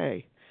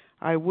okay.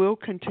 I will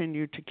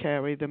continue to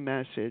carry the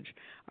message.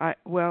 I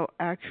will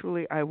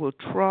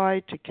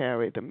try to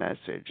carry the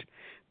message.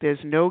 There's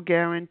no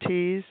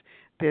guarantees.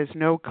 There's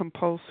no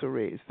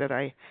compulsories that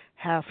I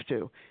have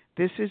to.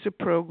 This is a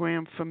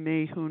program for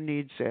me who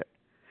needs it.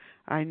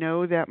 I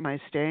know that my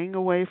staying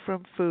away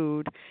from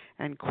food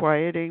and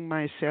quieting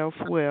my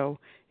self-will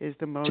is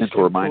the most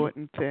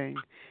important thing.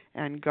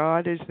 And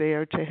God is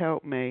there to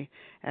help me,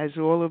 as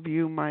all of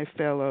you, my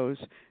fellows,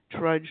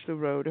 trudge the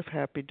road of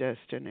happy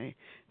destiny.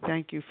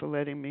 Thank you for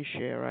letting me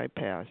share. I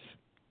pass.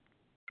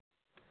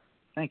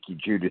 Thank you,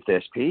 Judith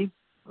S.P.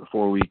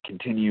 Before we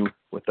continue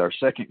with our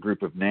second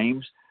group of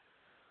names,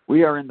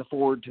 we are in the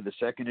foreword to the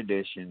second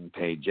edition,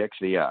 page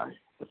XVI,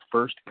 the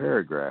first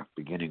paragraph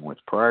beginning with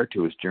prior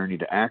to his journey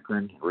to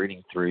Akron,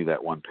 reading through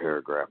that one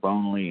paragraph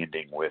only,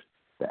 ending with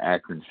the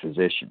Akron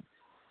physician.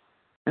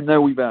 And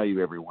though we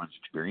value everyone's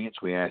experience,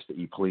 we ask that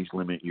you please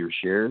limit your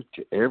share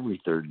to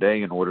every third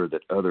day in order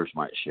that others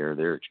might share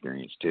their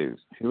experience too.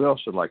 Who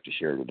else would like to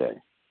share today?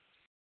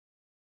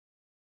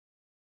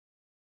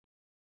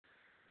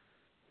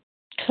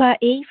 Claire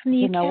E. from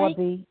the Genoa UK.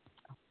 B.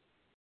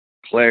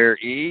 Claire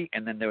E.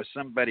 And then there was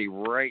somebody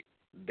right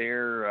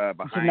there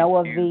behind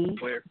Genoa you. V.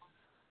 Claire.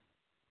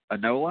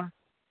 Anola?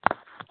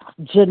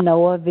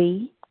 Genoa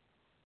V.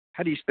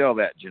 How do you spell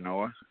that,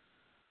 Genoa?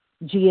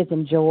 G as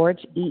in George,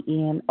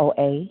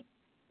 E-N-O-A.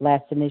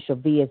 Last initial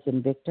V as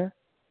in Victor.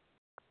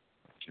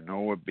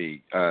 Genoa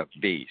B.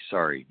 V,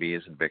 sorry. V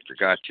as in Victor.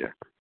 Gotcha.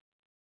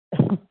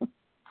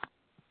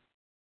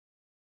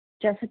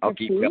 Jessica I'll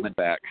keep C. coming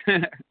back.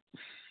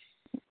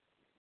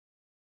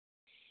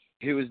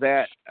 Who was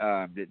that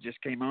that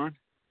just came on?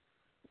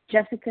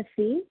 Jessica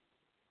C.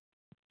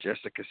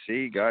 Jessica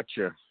C.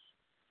 Gotcha.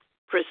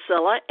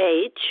 Priscilla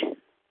H.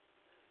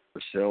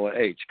 Priscilla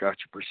H.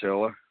 Gotcha,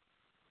 Priscilla.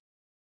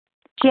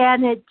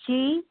 Janet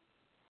G.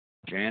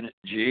 Janet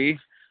G.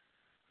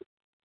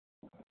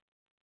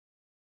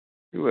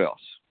 Who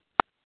else?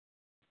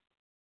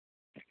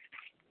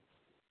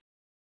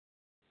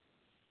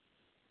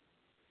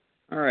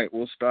 All right,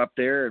 we'll stop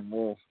there and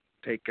we'll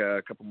take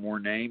a couple more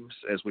names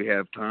as we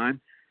have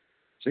time.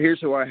 So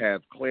here's who I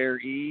have: Claire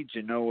E.,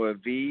 Genoa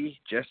V.,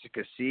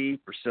 Jessica C.,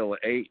 Priscilla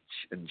H.,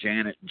 and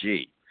Janet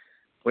G.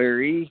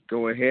 Claire E.,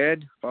 go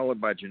ahead, followed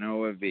by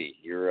Genoa V.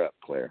 You're up,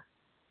 Claire.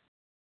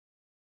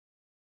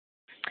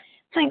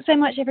 Thanks so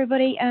much,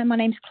 everybody. My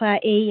name's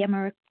Claire E. I'm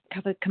a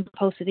recovered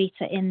compulsive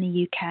eater in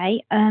the UK.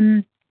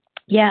 I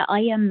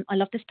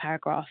love this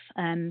paragraph.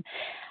 I'm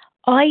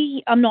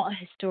not a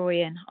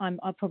historian.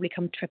 I'll probably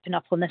come tripping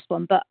up on this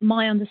one, but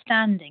my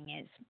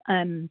understanding is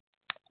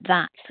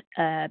that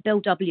Bill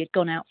W. had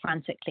gone out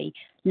frantically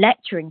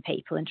lecturing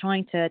people and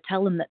trying to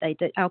tell them that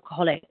they're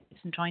alcoholics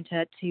and trying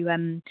to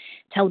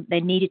tell them they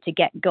needed to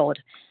get God,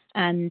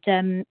 and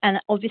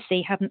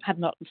obviously haven't had a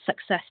lot of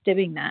success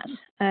doing that.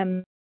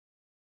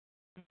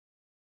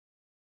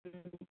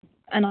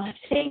 And I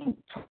think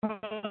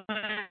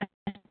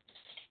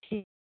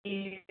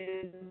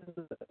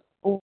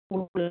all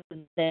of this.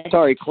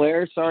 Sorry,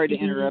 Claire. Sorry to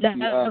interrupt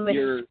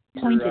you.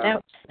 Pointed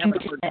out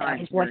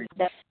his wife.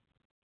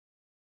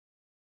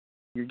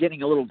 You're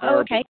getting a little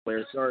garbled, okay.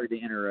 Claire. Sorry to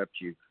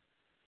interrupt you.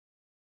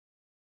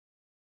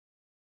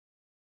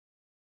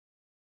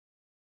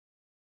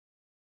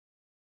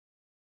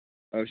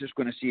 I was just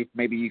going to see if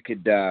maybe you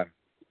could,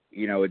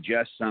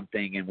 adjust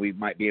something, and we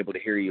might be able to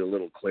hear you a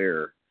little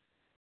clearer.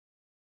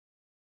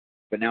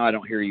 But now I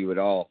don't hear you at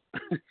all.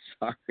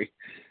 Sorry.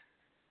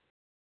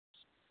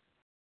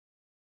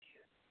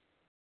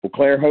 Well,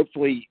 Claire,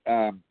 hopefully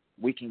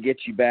we can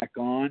get you back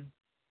on.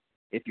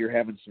 If you're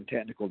having some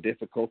technical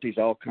difficulties,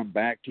 I'll come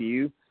back to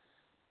you.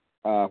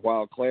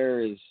 While Claire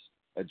is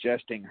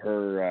adjusting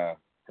her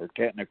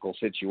technical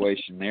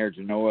situation there,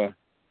 Genoa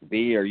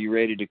V., are you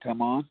ready to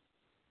come on?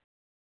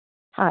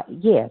 Hi.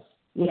 Yes,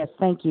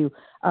 thank you.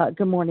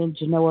 Good morning,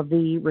 Genoa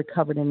V.,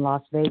 recovered in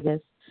Las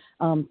Vegas.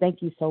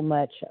 Thank you so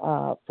much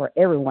for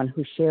everyone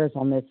who shares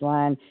on this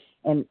line.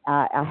 And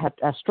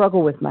I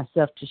struggle with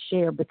myself to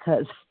share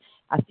because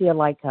I feel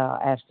like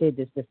I've said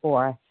this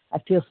before. I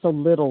feel so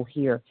little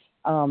here,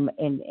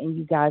 and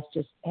you guys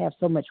just have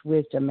so much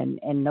wisdom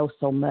and know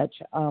so much.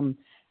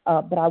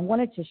 But I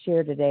wanted to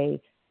share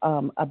today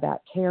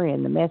about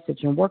carrying the message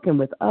and working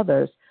with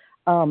others.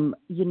 I'm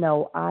in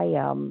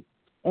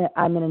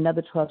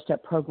another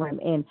 12-step program,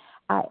 and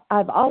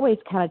I've always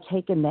kind of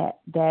taken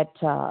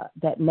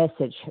that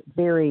message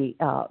very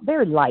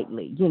very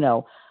lightly,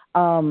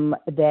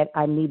 that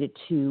I needed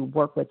to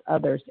work with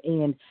others.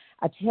 And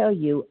I tell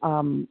you,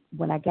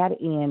 when I got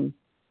in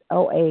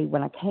OA,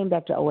 when I came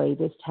back to OA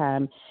this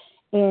time,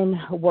 and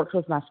worked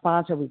with my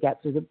sponsor. We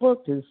got through the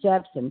book, through the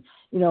steps, and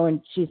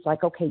and she's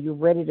like, okay, you're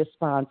ready to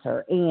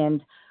sponsor,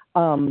 and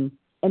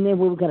then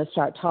we were going to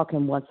start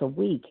talking once a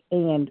week.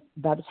 And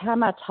by the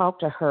time I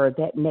talked to her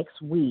that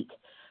next week,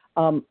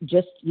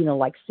 just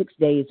like 6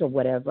 days or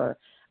whatever,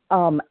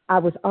 I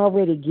was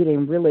already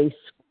getting really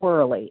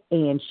squirrely,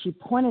 and she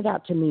pointed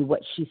out to me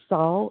what she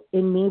saw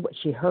in me, what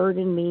she heard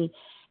in me,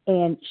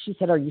 and she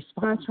said, "Are you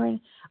sponsoring?"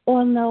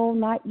 "Oh, no,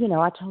 not."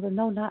 I told her,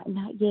 "No, not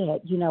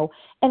yet."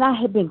 And I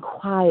had been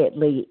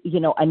quietly,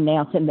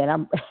 announcing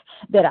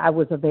that I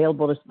was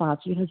available to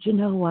sponsor.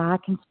 I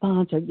can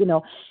sponsor.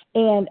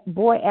 And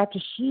boy, after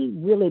she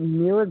really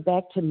mirrored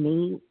back to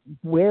me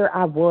where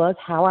I was,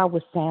 how I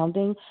was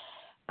sounding,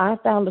 I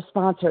found a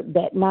sponsee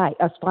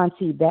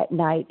that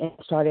night, and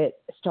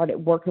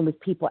started working with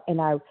people. And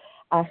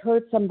I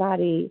heard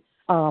somebody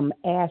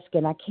ask,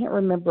 and I can't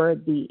remember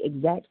the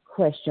exact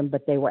question,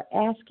 but they were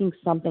asking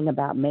something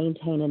about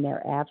maintaining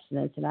their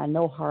abstinence. And I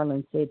know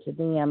Harlan said to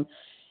them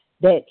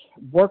that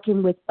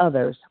working with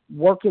others,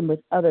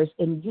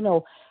 and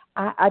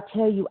I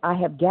tell you, I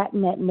have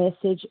gotten that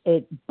message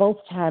at both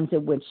times.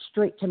 It went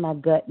straight to my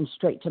gut and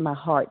straight to my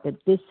heart that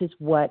this is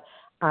what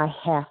I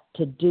have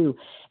to do.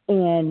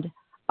 And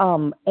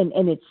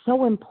it's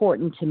so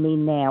important to me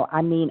now.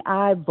 I mean,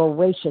 I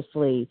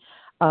voraciously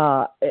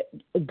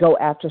go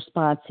after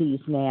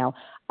sponsees now.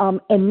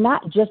 And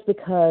not just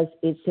because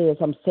it says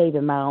I'm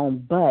saving my own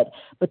butt,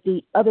 but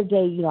the other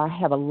day, I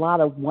have a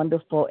lot of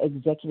wonderful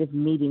executive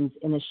meetings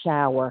in the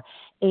shower.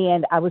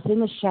 And I was in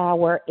the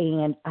shower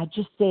and I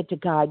just said to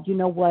God, you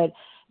know what?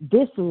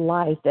 This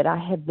life that I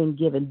have been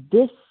given,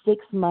 this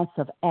 6 months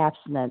of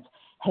abstinence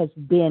has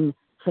been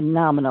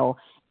phenomenal.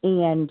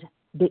 And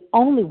the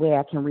only way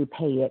I can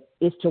repay it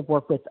is to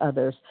work with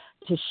others,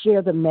 to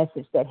share the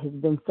message that has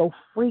been so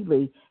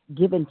freely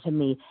given to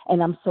me.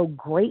 And I'm so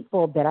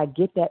grateful that I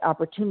get that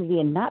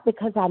opportunity, and not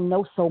because I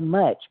know so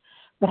much,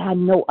 but I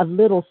know a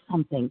little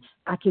something.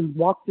 I can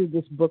walk through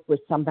this book with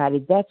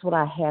somebody. That's what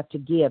I have to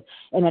give.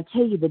 And I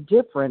tell you the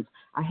difference.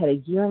 I had a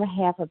 1.5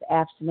 years of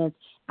abstinence.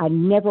 I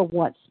never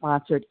once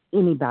sponsored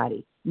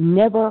anybody.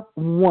 Never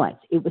once.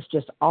 It was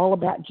just all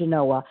about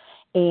Genoa.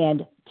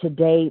 And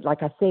today,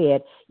 like I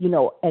said,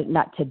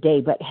 not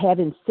today, but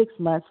having 6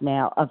 months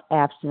now of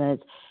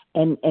abstinence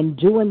and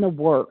doing the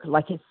work,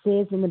 like it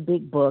says in the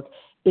big book,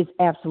 is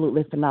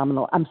absolutely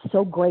phenomenal. I'm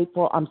so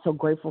grateful. I'm so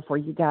grateful for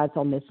you guys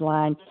on this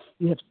line.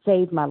 You have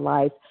saved my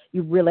life.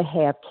 You really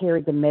have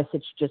carried the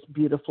message just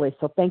beautifully.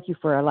 So thank you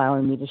for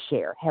allowing me to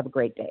share. Have a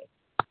great day.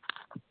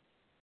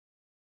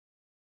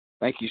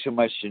 Thank you so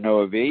much,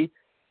 Genoa V.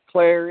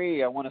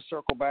 Clary, I want to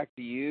circle back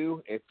to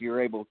you. If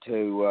you're able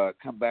to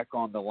come back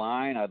on the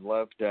line, I'd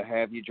love to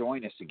have you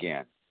join us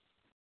again.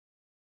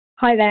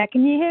 Hi there.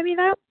 Can you hear me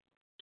now?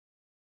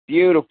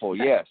 Beautiful,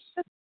 yes.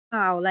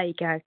 Oh, there you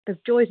go. The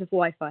joys of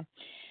Wi-Fi.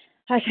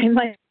 Okay,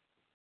 my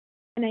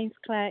name's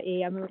Claire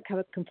E. I'm a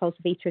recovered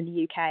compulsive eater in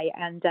the UK,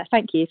 and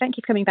thank you. Thank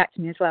you for coming back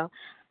to me as well.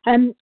 As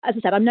I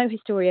said, I'm no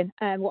historian.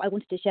 What I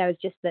wanted to share is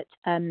just that,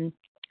 and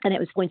it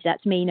was pointed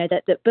out to me,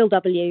 that Bill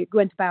W.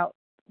 went about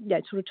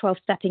sort of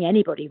 12-stepping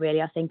anybody,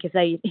 really. I think if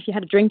you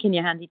had a drink in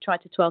your hand, he'd try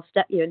to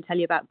 12-step you and tell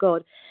you about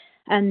God,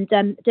 and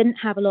didn't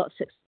have a lot of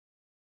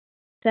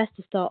success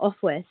to start off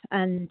with.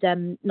 And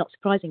not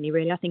surprisingly,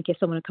 really, I think if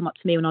someone had come up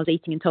to me when I was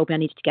eating and told me I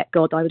needed to get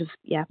God, I would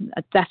have,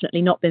 I'd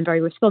definitely not been very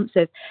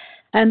responsive.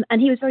 And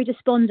he was very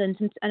despondent,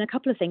 and a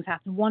couple of things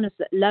happened. One is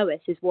that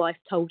Lois, his wife,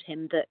 told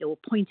him or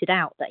pointed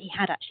out that he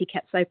had actually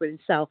kept sober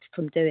himself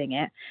from doing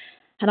it.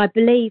 And I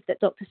believe that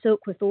Dr.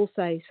 Silkworth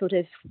also sort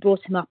of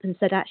brought him up and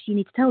said, actually, you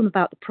need to tell them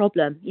about the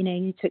problem. You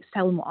need to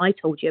tell them what I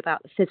told you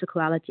about the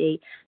physicality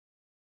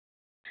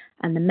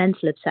and the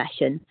mental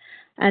obsession.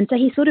 And so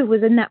he sort of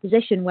was in that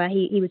position where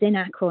he was in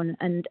Akron,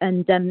 and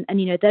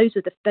those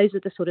are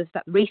the sort of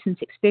that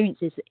recent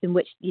experiences in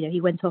which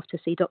he went off to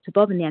see Dr.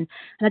 Bob in the end.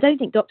 And I don't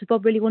think Dr.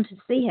 Bob really wanted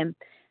to see him.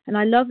 And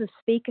I love a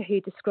speaker who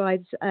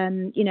describes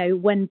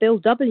when Bill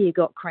W.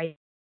 got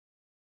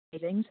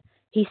cravings,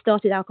 he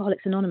started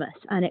Alcoholics Anonymous,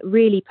 and it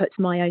really puts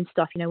my own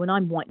stuff, when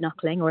I'm white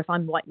knuckling, or if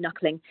I'm white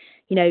knuckling,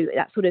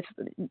 that sort of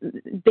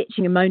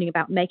bitching and moaning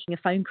about making a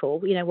phone call,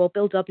 well,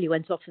 Bill W.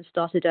 went off and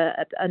started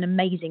an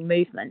amazing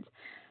movement.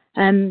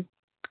 And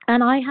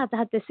I have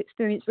had this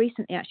experience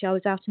recently. Actually, I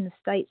was out in the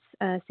States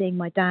seeing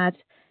my dad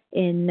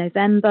in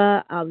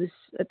November. I was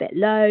a bit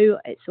low.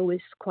 It's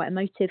always quite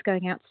emotive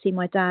going out to see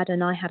my dad,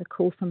 and I had a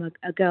call from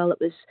a girl that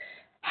was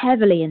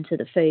heavily into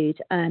the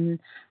food, and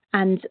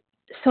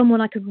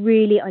someone I could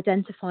really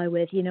identify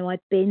with. I'd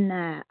been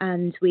there,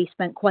 and we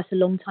spent quite a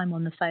long time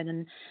on the phone,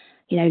 and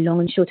long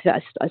and short of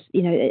it,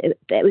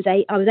 I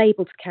was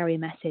able to carry a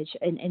message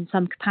in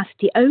some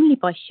capacity only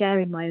by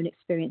sharing my own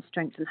experience,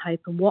 strength, and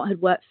hope, and what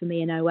had worked for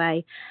me in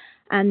OA.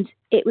 And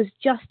it was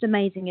just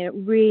amazing. It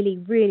really,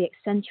 really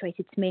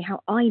accentuated to me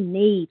how I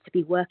need to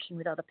be working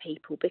with other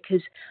people,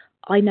 because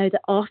I know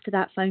that after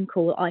that phone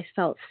call, I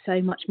felt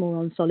so much more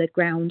on solid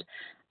ground.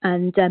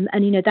 And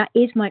that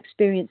is my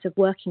experience of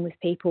working with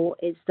people,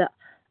 is that,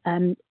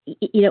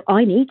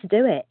 I need to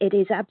do it. It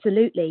is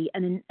absolutely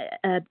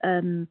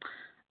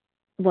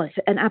it's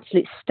an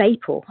absolute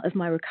staple of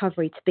my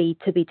recovery to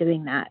be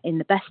doing that in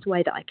the best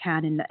way that I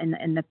can,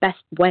 in the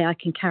best way I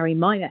can carry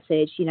my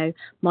message,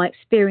 my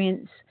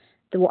experience,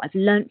 what I've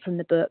learned from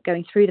the book,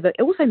 going through the book.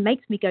 It also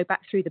makes me go back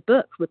through the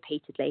book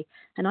repeatedly,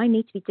 and I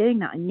need to be doing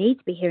that. I need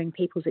to be hearing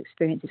people's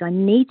experiences. I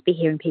need to be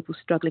hearing people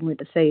struggling with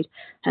the food,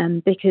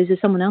 because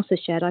as someone else has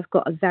shared, I've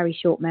got a very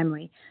short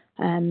memory.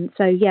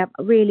 So yeah,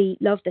 I really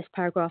love this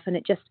paragraph, and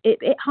it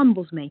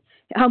humbles me.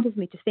 It humbles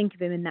me to think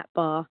of him in that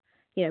bar,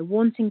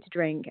 wanting to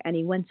drink, and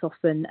he went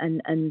off,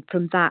 and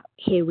from that,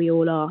 here we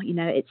all are.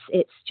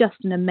 It's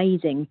just an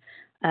amazing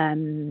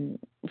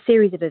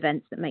series of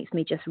events that makes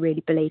me just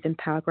really believe in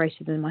power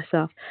greater than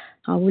myself.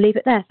 I will leave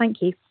it there.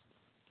 Thank you.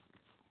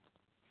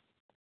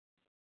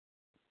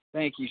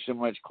 Thank you so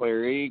much,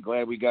 Claire E.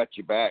 Glad we got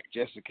you back.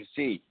 Jessica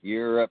C.,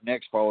 you're up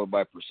next, followed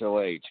by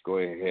Priscilla H. Go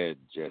ahead,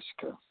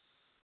 Jessica.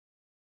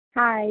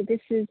 Hi,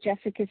 this is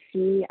Jessica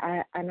C.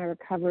 I'm a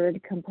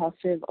recovered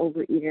compulsive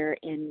overeater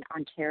in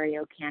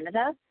Ontario,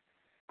 Canada.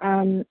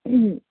 I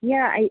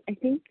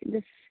think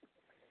this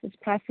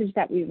passage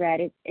that we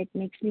read, it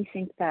makes me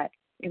think that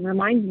it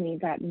reminds me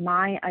that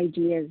my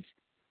ideas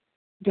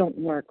don't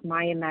work.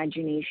 My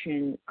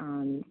imagination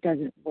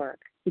doesn't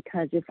work,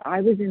 because if I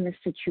was in this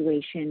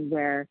situation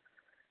where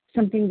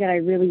something that I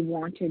really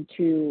wanted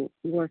to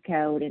work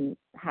out and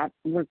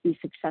be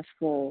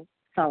successful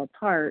fell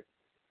apart,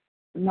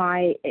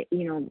 my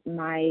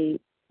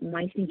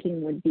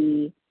thinking would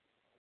be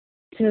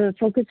to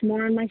focus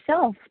more on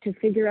myself, to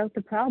figure out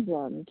the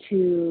problem,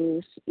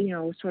 to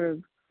sort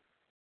of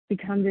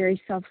become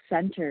very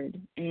self-centered.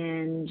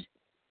 And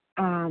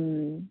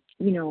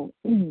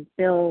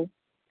Bill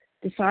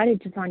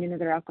decided to find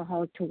another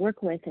alcoholic to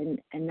work with,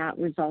 and that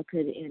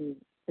resulted in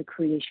the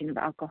creation of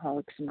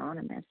Alcoholics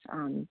Anonymous.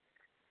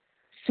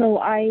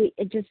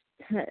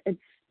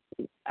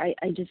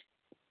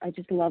 I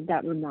just love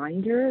that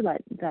reminder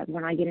that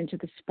when I get into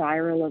the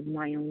spiral of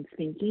my own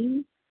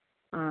thinking,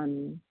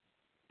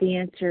 the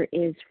answer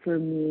is for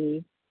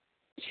me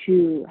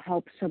to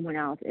help someone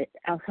else.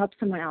 I'll help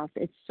someone else.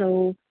 It's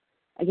so,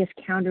 I guess,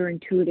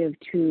 counterintuitive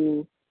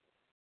to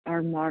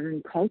our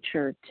modern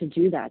culture to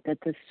do that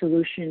the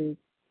solution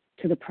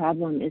to the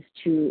problem is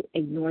to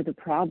ignore the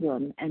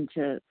problem and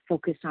to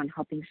focus on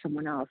helping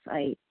someone else.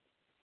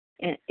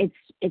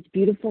 It's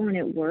beautiful, and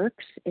it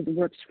works. It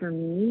works for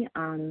me.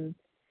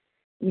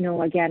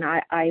 Again,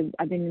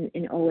 I've been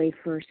in OA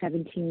for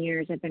 17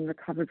 years. I've been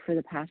recovered for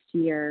the past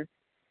year.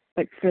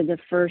 But for the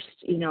first,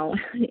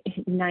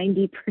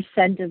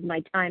 90% of my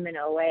time in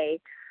OA,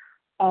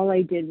 all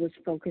I did was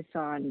focus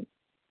on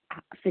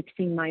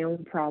fixing my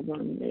own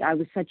problem. I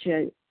was such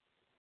a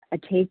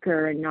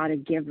taker and not a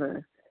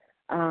giver.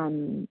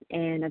 And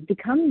I've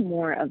become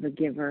more of a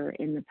giver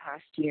in the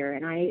past year.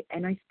 And I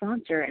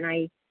sponsor, and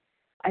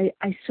I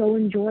so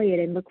enjoy it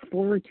and look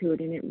forward to it.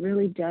 And it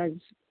really does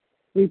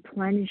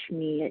replenish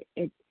me.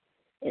 It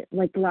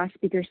like the last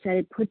speaker said,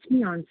 it puts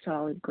me on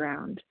solid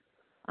ground.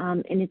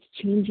 And it's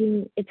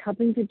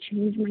helping to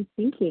change my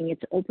thinking.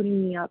 It's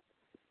opening me up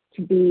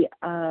to be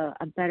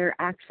a better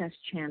access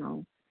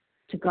channel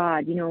to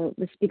God.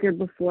 The speaker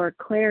before,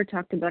 Claire,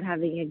 talked about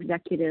having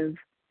executive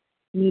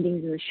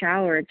meetings in the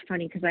shower. It's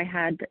funny because I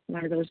had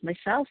one of those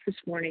myself this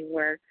morning,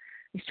 where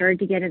I started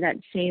to get into that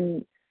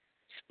same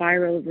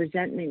spiral of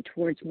resentment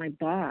towards my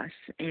boss.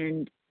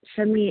 And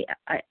suddenly,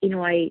 I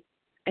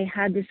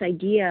had this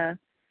idea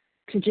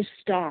to just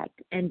stop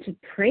and to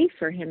pray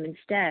for him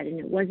instead. And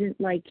it wasn't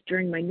like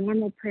during my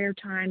normal prayer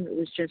time. It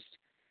was just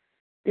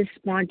this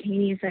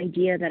spontaneous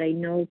idea that I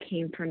know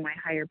came from my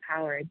higher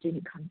power. It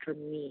didn't come from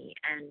me.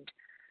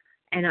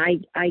 And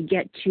I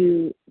get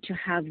to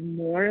have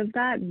more of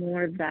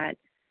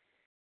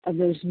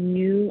those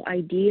new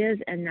ideas,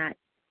 and that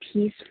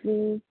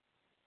peaceful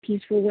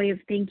way of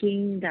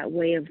thinking, that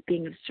way of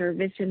being of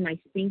service in my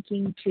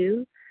thinking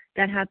too.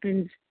 That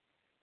happens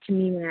to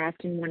me more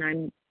often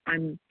when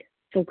I'm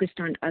focused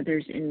on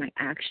others in my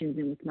actions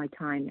and with my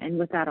time. And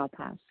with that, I'll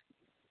pass.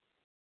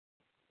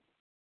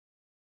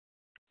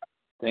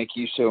 Thank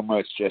you so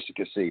much,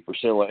 Jessica C.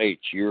 Priscilla H.,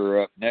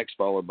 you're up next,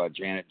 followed by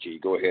Janet G.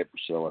 Go ahead,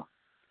 Priscilla.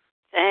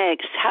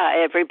 Thanks.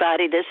 Hi,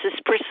 everybody. This is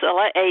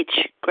Priscilla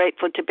H.,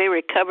 grateful to be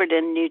recovered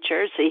in New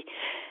Jersey.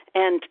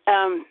 And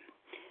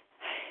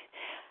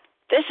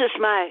this is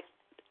my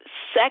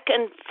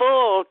second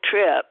full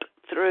trip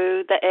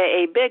through the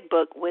AA Big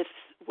Book with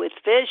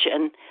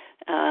Vision.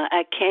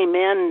 I came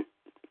in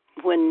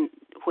when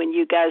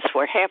you guys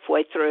were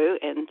halfway through,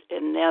 and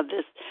now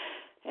this,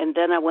 and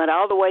then I went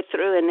all the way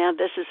through, and now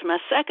this is my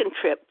second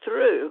trip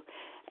through.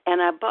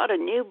 And I bought a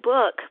new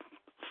book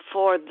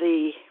for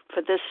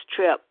this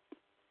trip.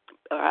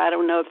 Or I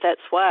don't know if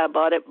that's why I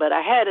bought it, but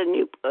I had a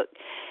new book,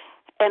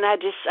 and I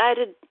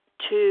decided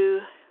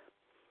to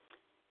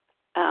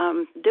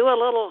do a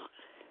little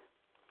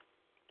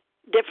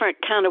different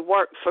kind of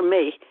work for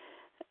me,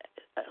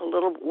 a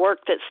little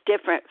work that's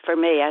different for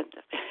me. I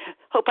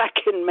hope I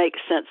can make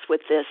sense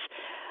with this.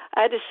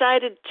 I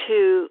decided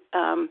to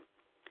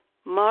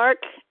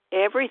mark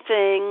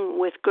everything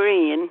with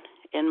green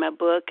in my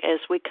book as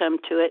we come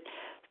to it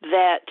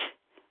that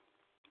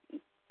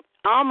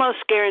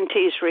almost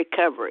guarantees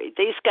recovery.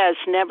 These guys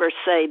never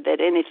say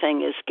that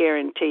anything is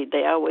guaranteed.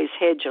 They always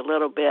hedge a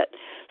little bit.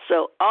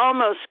 So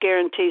almost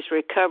guarantees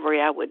recovery,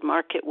 I would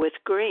mark it with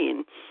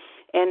green.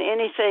 And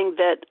anything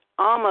that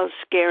almost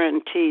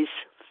guarantees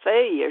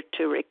failure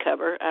to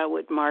recover, I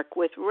would mark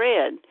with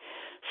red.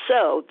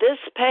 So this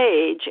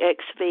page,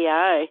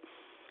 XVI,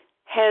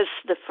 has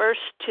the first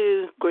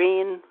two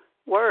green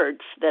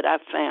words that I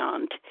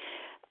found.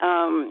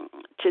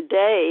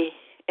 Today,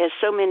 as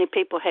so many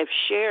people have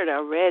shared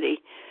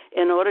already,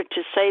 in order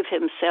to save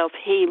himself,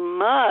 he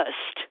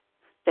must,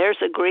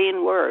 there's a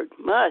green word,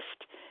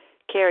 must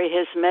carry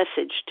his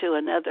message to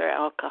another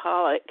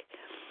alcoholic.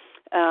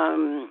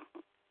 And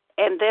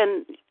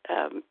then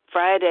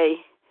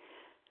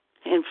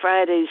in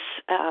Friday's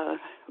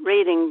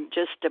reading,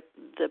 just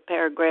the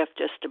paragraph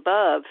just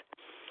above,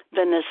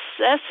 the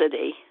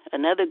necessity,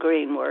 another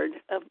green word,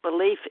 of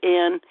belief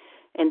in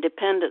and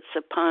dependence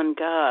upon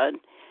God.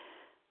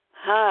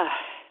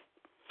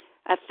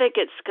 I think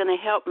it's going to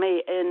help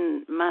me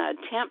in my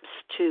attempts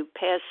to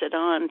pass it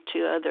on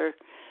to other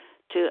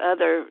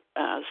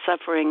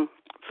suffering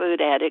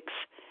food addicts,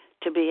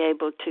 to be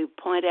able to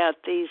point out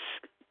these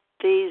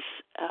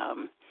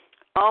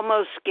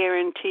almost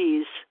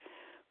guarantees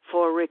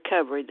for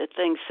recovery, the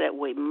things that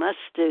we must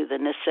do, the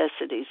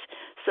necessities.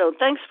 So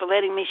thanks for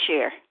letting me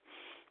share.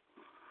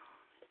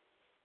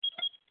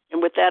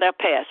 And with that, I'll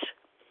pass.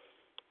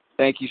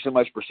 Thank you so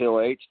much,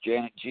 Priscilla H.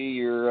 Janet G.,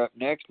 you're up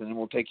next, and then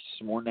we'll take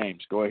some more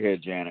names. Go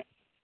ahead, Janet.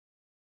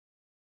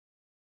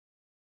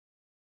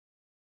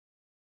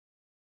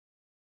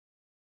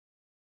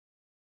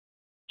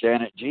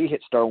 Janet G.,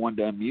 hit star 1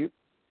 to unmute.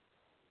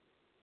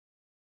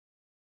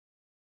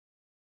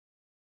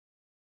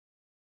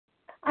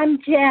 I'm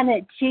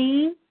Janet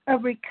G., a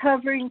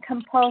recovering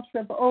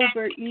compulsive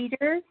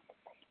overeater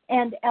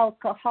and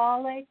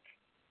alcoholic.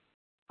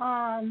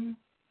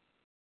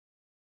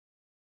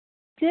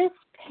 This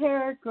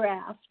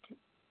paragraph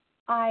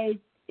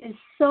is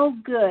so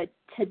good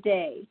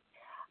today.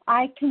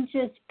 I can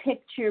just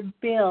picture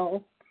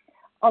Bill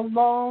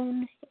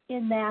alone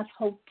in that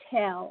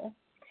hotel,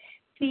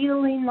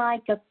 feeling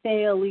like a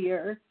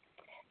failure,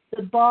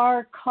 the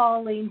bar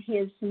calling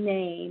his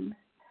name.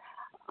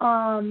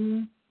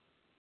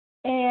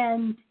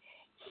 And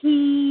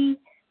he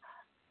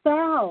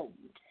found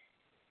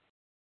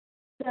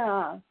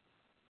the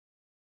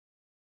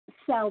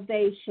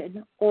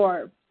salvation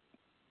of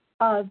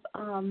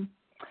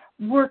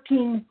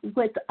working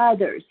with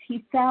others.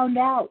 He found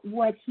out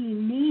what he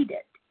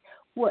needed,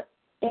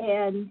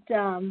 and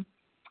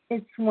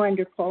it's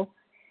wonderful.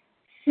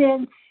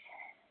 Since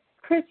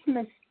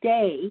Christmas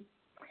Day,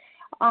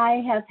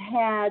 I have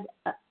had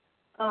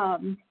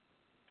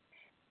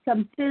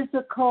some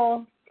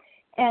physical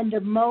and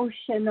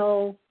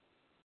emotional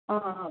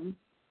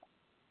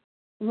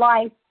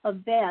life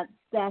events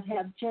that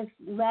have just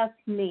left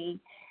me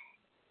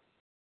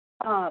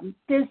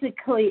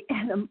physically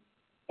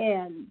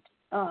and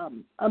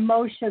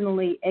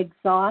emotionally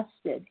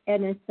exhausted,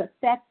 and it's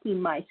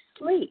affecting my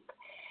sleep.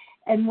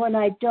 And when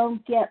I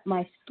don't get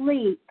my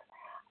sleep,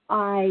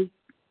 I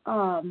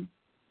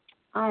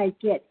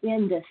get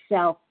into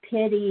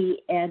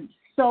self-pity, and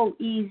so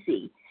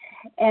easy.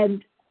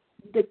 And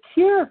the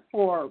cure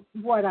for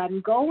what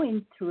I'm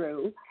going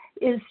through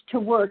is to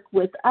work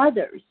with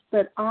others,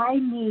 but I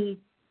need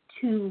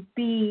to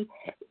be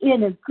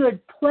in a good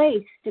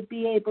place to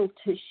be able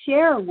to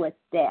share with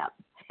them.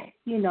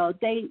 You know,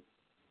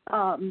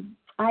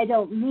 I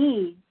don't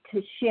need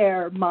to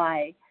share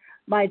my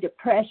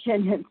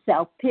depression and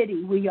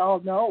self-pity. We all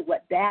know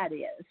what that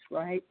is,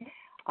 right?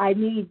 I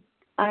need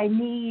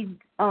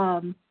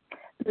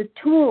the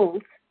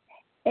tools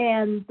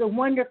and the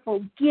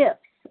wonderful gifts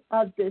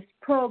of this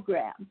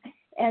program,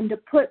 and to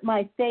put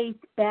my faith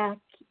back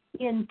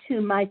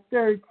into my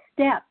third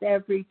step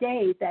every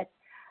day, that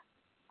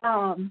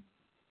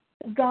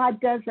God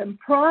doesn't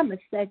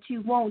promise that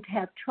you won't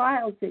have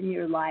trials in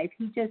your life.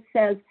 He just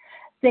says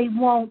they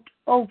won't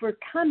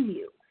overcome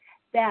you,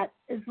 that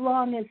as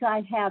long as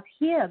I have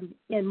Him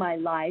in my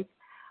life,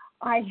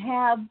 I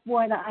have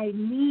what I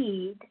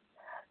need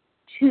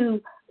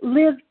to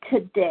live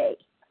today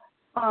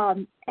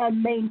and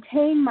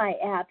maintain my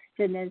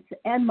abstinence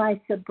and my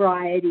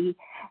sobriety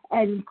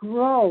and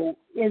grow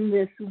in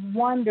this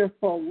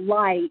wonderful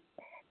light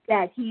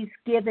that He's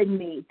given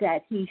me,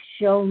 that He's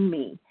shown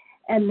me,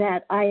 and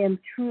that I am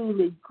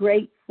truly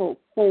grateful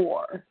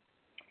for.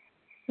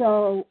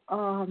 So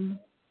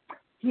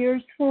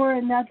here's for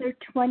another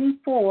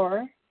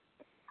 24.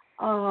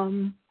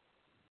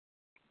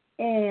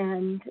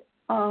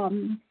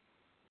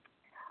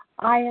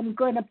 I am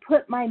going to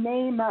put my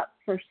name up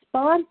for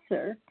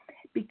sponsor,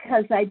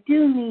 because I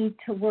do need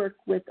to work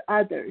with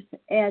others,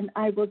 and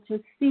I will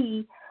just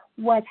see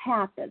what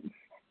happens.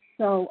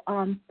 So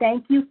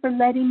thank you for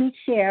letting me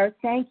share.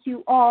 Thank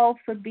you all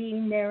for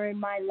being there in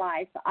my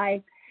life.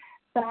 I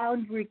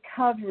found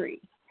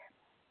recovery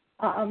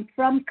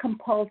from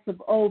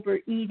compulsive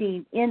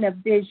overeating in a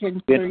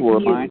vision for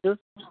you.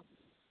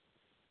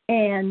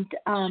 And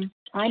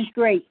I'm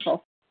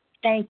grateful.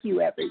 Thank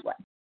you, everyone.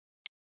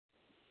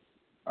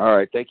 All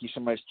right. Thank you so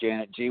much,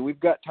 Janet G. We've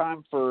got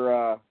time for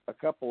a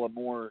couple of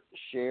more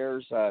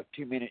shares,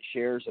 2-minute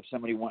shares if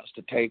somebody wants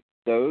to take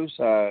those.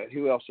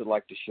 Who else would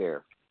like to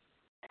share?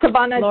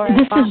 Savannah.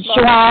 This is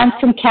Joanne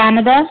from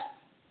Canada.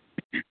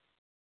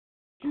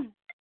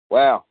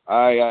 Wow.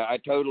 I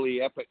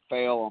totally epic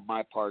fail on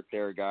my part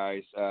there,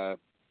 guys.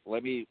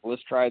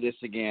 Let's try this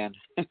again.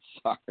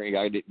 Sorry,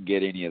 I didn't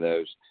get any of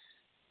those.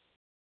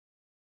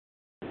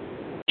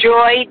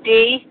 Joy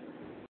D.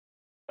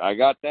 I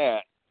got that.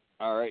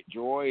 All right,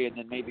 Joy, and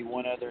then maybe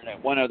one other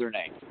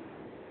name.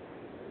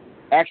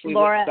 Actually,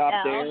 Laura let's stop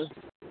L. there.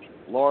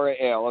 Laura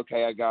L.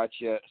 Okay, I got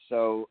you.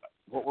 So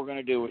what we're going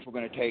to do is we're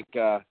going to take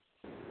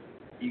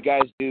you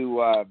guys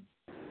do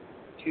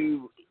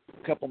 2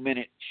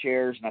 couple-minute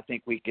shares, and I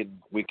think we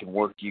can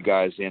work you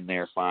guys in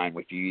there fine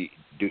if you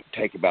do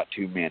take about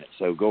 2 minutes.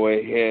 So go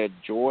ahead,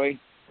 Joy,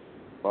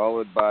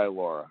 followed by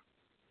Laura.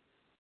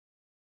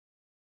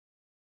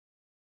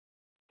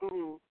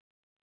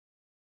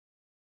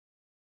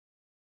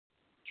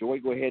 Joy,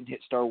 go ahead and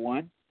hit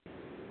 *1.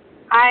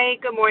 Hi,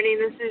 good morning.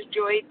 This is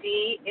Joy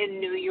D. in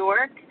New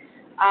York.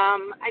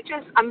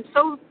 I'm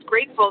so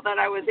grateful that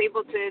I was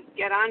able to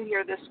get on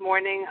here this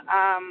morning.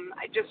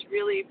 I just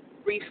really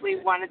briefly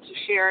wanted to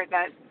share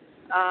that,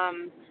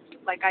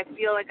 I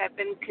feel like I've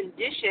been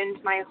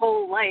conditioned my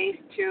whole life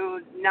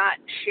to not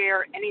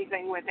share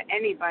anything with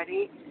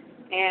anybody.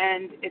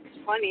 And it's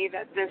funny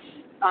that this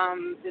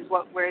is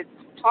what we're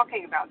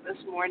talking about this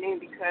morning,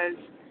 because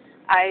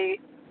I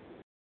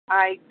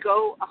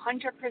go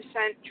 100%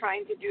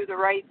 trying to do the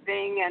right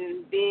thing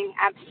and being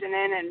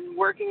abstinent and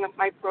working up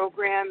my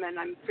program, and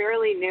I'm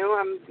fairly new.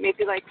 I'm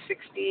maybe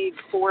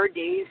 64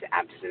 days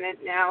abstinent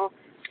now.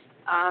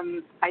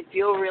 I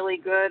feel really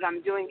good.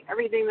 I'm doing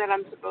everything that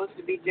I'm supposed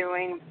to be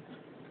doing.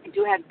 I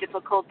do have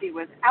difficulty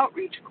with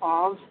outreach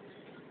calls,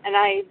 and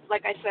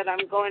like I said,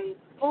 I'm going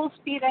full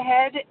speed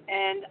ahead,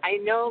 and I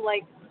know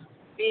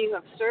being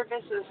of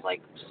service is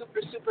super,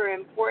 super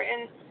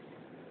important.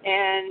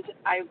 And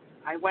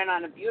I went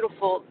on a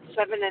beautiful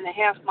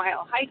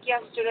 7.5-mile hike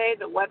yesterday.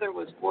 The weather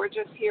was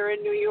gorgeous here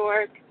in New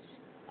York,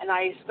 and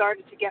I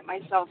started to get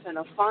myself in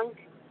a funk.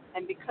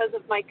 And because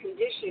of my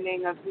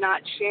conditioning of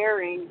not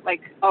sharing,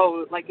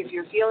 if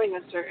you're feeling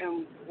a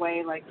certain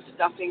way,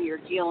 stuffing your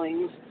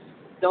feelings,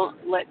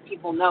 don't let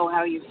people know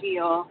how you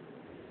feel,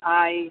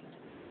 I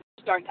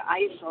start to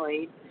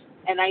isolate.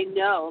 And I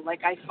know,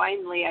 I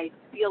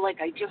feel like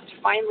I just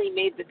finally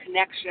made the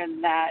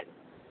connection that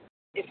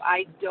if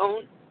I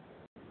don't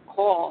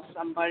call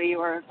somebody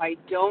or if I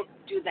don't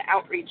do the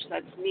outreach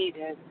that's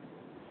needed,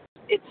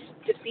 it's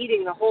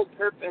defeating the whole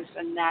purpose,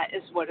 and that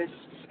is what is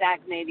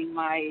stagnating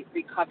my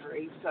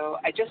recovery. So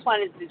I just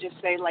wanted to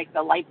just say,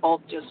 the light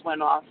bulb just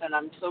went off, and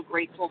I'm so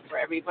grateful for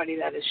everybody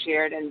that has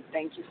shared, and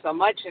thank you so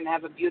much, and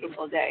have a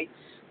beautiful day.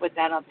 With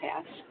that, I'll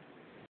pass.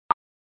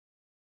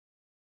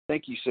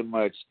 Thank you so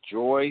much,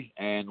 Joy.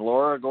 And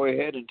Laura, go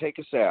ahead and take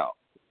us out.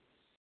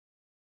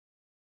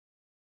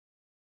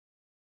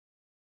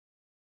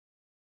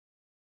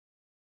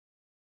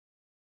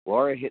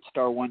 Laura, hit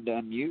 *1 to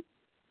unmute.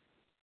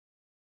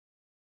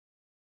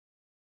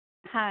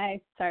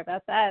 Hi, sorry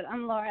about that.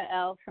 I'm Laura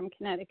L. from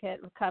Connecticut,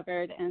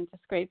 recovered, and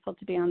just grateful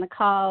to be on the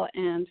call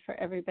and for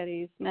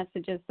everybody's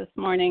messages this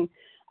morning.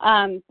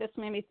 This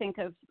made me think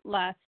of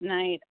last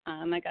night.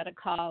 I got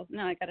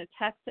a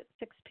text at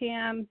 6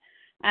 p.m.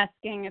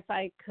 asking if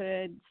I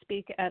could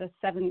speak at a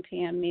 7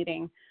 p.m.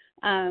 meeting.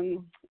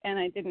 And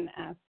I didn't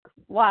ask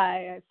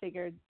why. I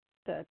figured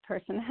the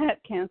person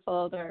had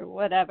canceled or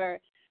whatever.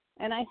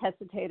 And I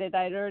hesitated.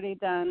 I'd already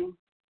done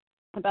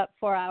about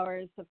 4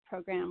 hours of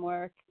program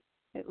work.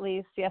 At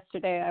least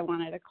yesterday, I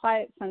wanted a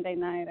quiet Sunday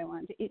night. I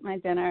wanted to eat my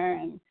dinner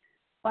and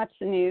watch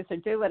the news or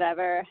do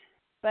whatever.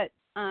 But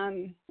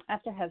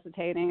after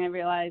hesitating, I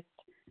realized,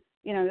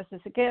 this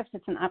is a gift.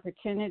 It's an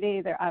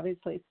opportunity. They're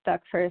obviously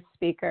stuck for a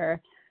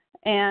speaker.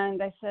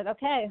 And I said,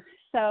 okay.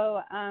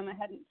 So I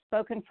hadn't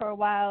spoken for a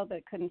while,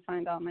 but couldn't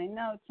find all my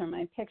notes or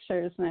my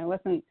pictures, and I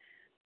wasn't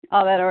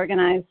all that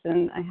organized,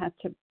 and I had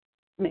to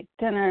make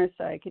dinner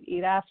so I could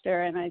eat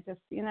after, and I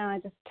just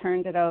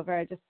turned it over.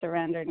 I just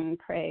surrendered and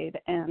prayed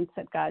and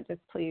said, God,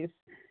 just please,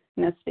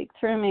 speak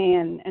through me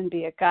and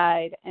be a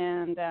guide.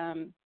 And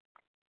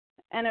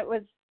it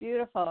was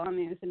beautiful. I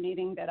mean, it was a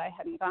meeting that I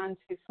hadn't gone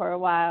to for a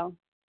while,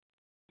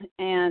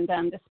 and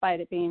despite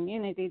it being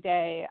Unity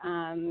Day,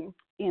 and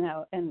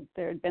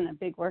there had been a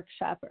big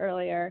workshop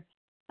earlier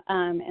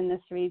in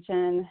this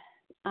region.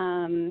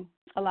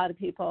 A lot of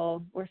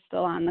people were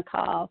still on the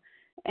call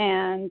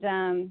and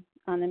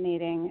on the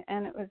meeting,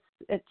 and it was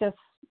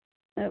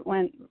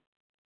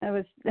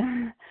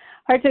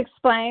hard to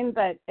explain,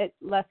 but it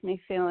left me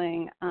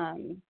feeling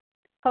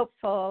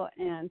hopeful,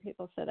 and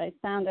people said I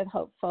sounded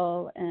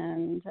hopeful,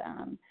 and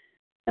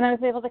I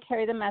was able to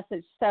carry the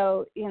message.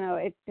 So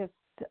it just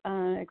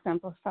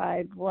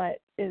exemplified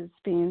what is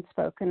being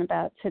spoken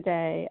about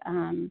today,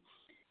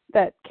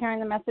 that carrying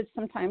the message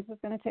sometimes is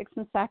going to take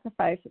some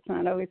sacrifice. It's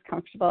not always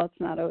comfortable. It's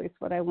not always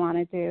what I want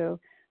to do.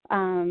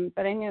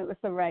 But I knew it was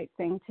the right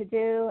thing to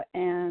do,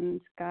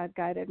 and God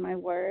guided my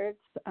words.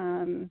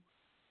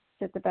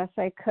 it the best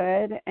I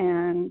could,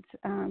 and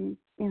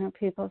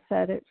people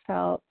said it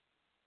felt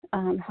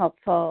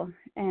helpful,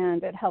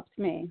 and it helped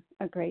me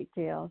a great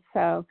deal.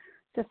 So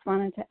just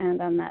wanted to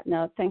end on that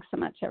note. Thanks so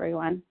much,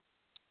 everyone.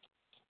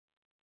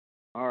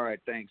 All right,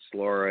 thanks,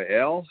 Laura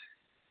L.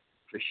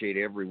 Appreciate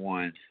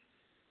everyone.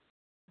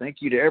 Thank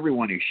you to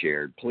everyone who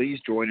shared. Please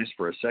join us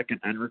for a second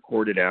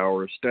unrecorded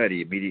hour of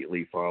study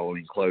immediately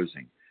following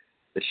closing.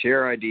 The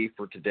share ID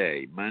for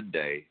today,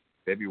 Monday,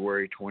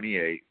 February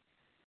 28,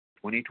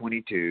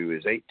 2022,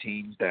 is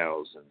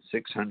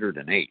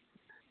 18,608.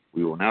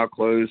 We will now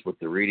close with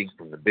the reading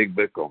from the Big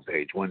Book on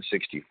page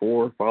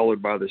 164,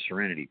 followed by the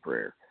Serenity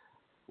Prayer.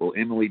 Will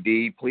Emily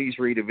D. please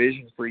read A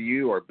Vision for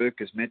You? Our book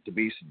is meant to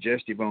be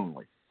suggestive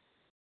only.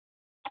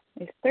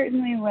 I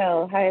certainly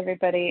will. Hi,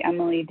 everybody.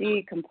 Emily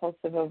D.,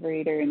 compulsive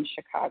overeater in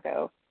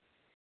Chicago.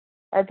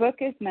 Our book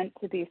is meant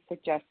to be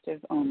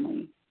suggestive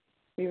only.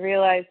 We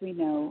realize we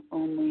know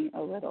only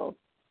a little.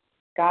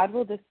 God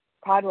will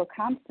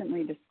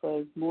constantly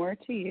disclose more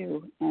to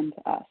you and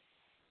to us.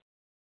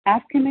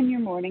 Ask him in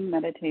your morning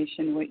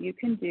meditation what you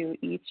can do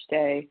each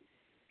day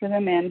for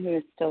the man who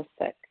is still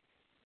sick.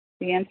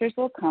 The answers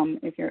will come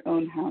if your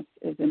own house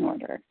is in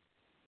order.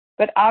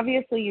 But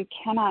obviously you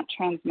cannot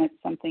transmit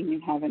something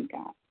you haven't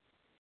got.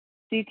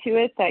 See to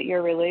it that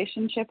your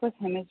relationship with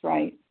him is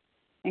right,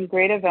 and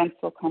great events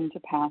will come to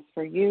pass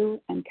for you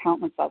and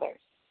countless others.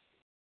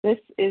 This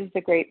is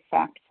the great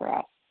fact for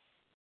us.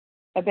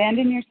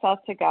 Abandon yourself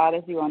to God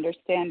as you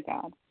understand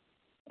God.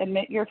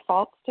 Admit your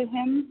faults to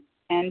him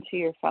and to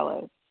your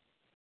fellows.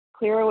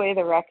 Clear away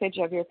the wreckage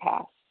of your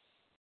past.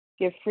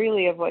 Give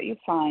freely of what you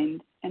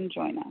find and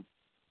join us.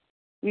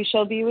 We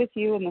shall be with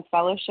you in the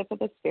fellowship of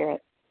the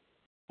Spirit,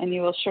 and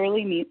you will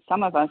surely meet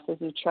some of us as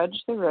you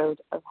trudge the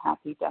road of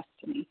happy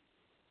destiny.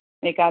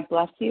 May God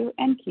bless you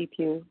and keep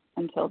you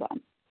until then.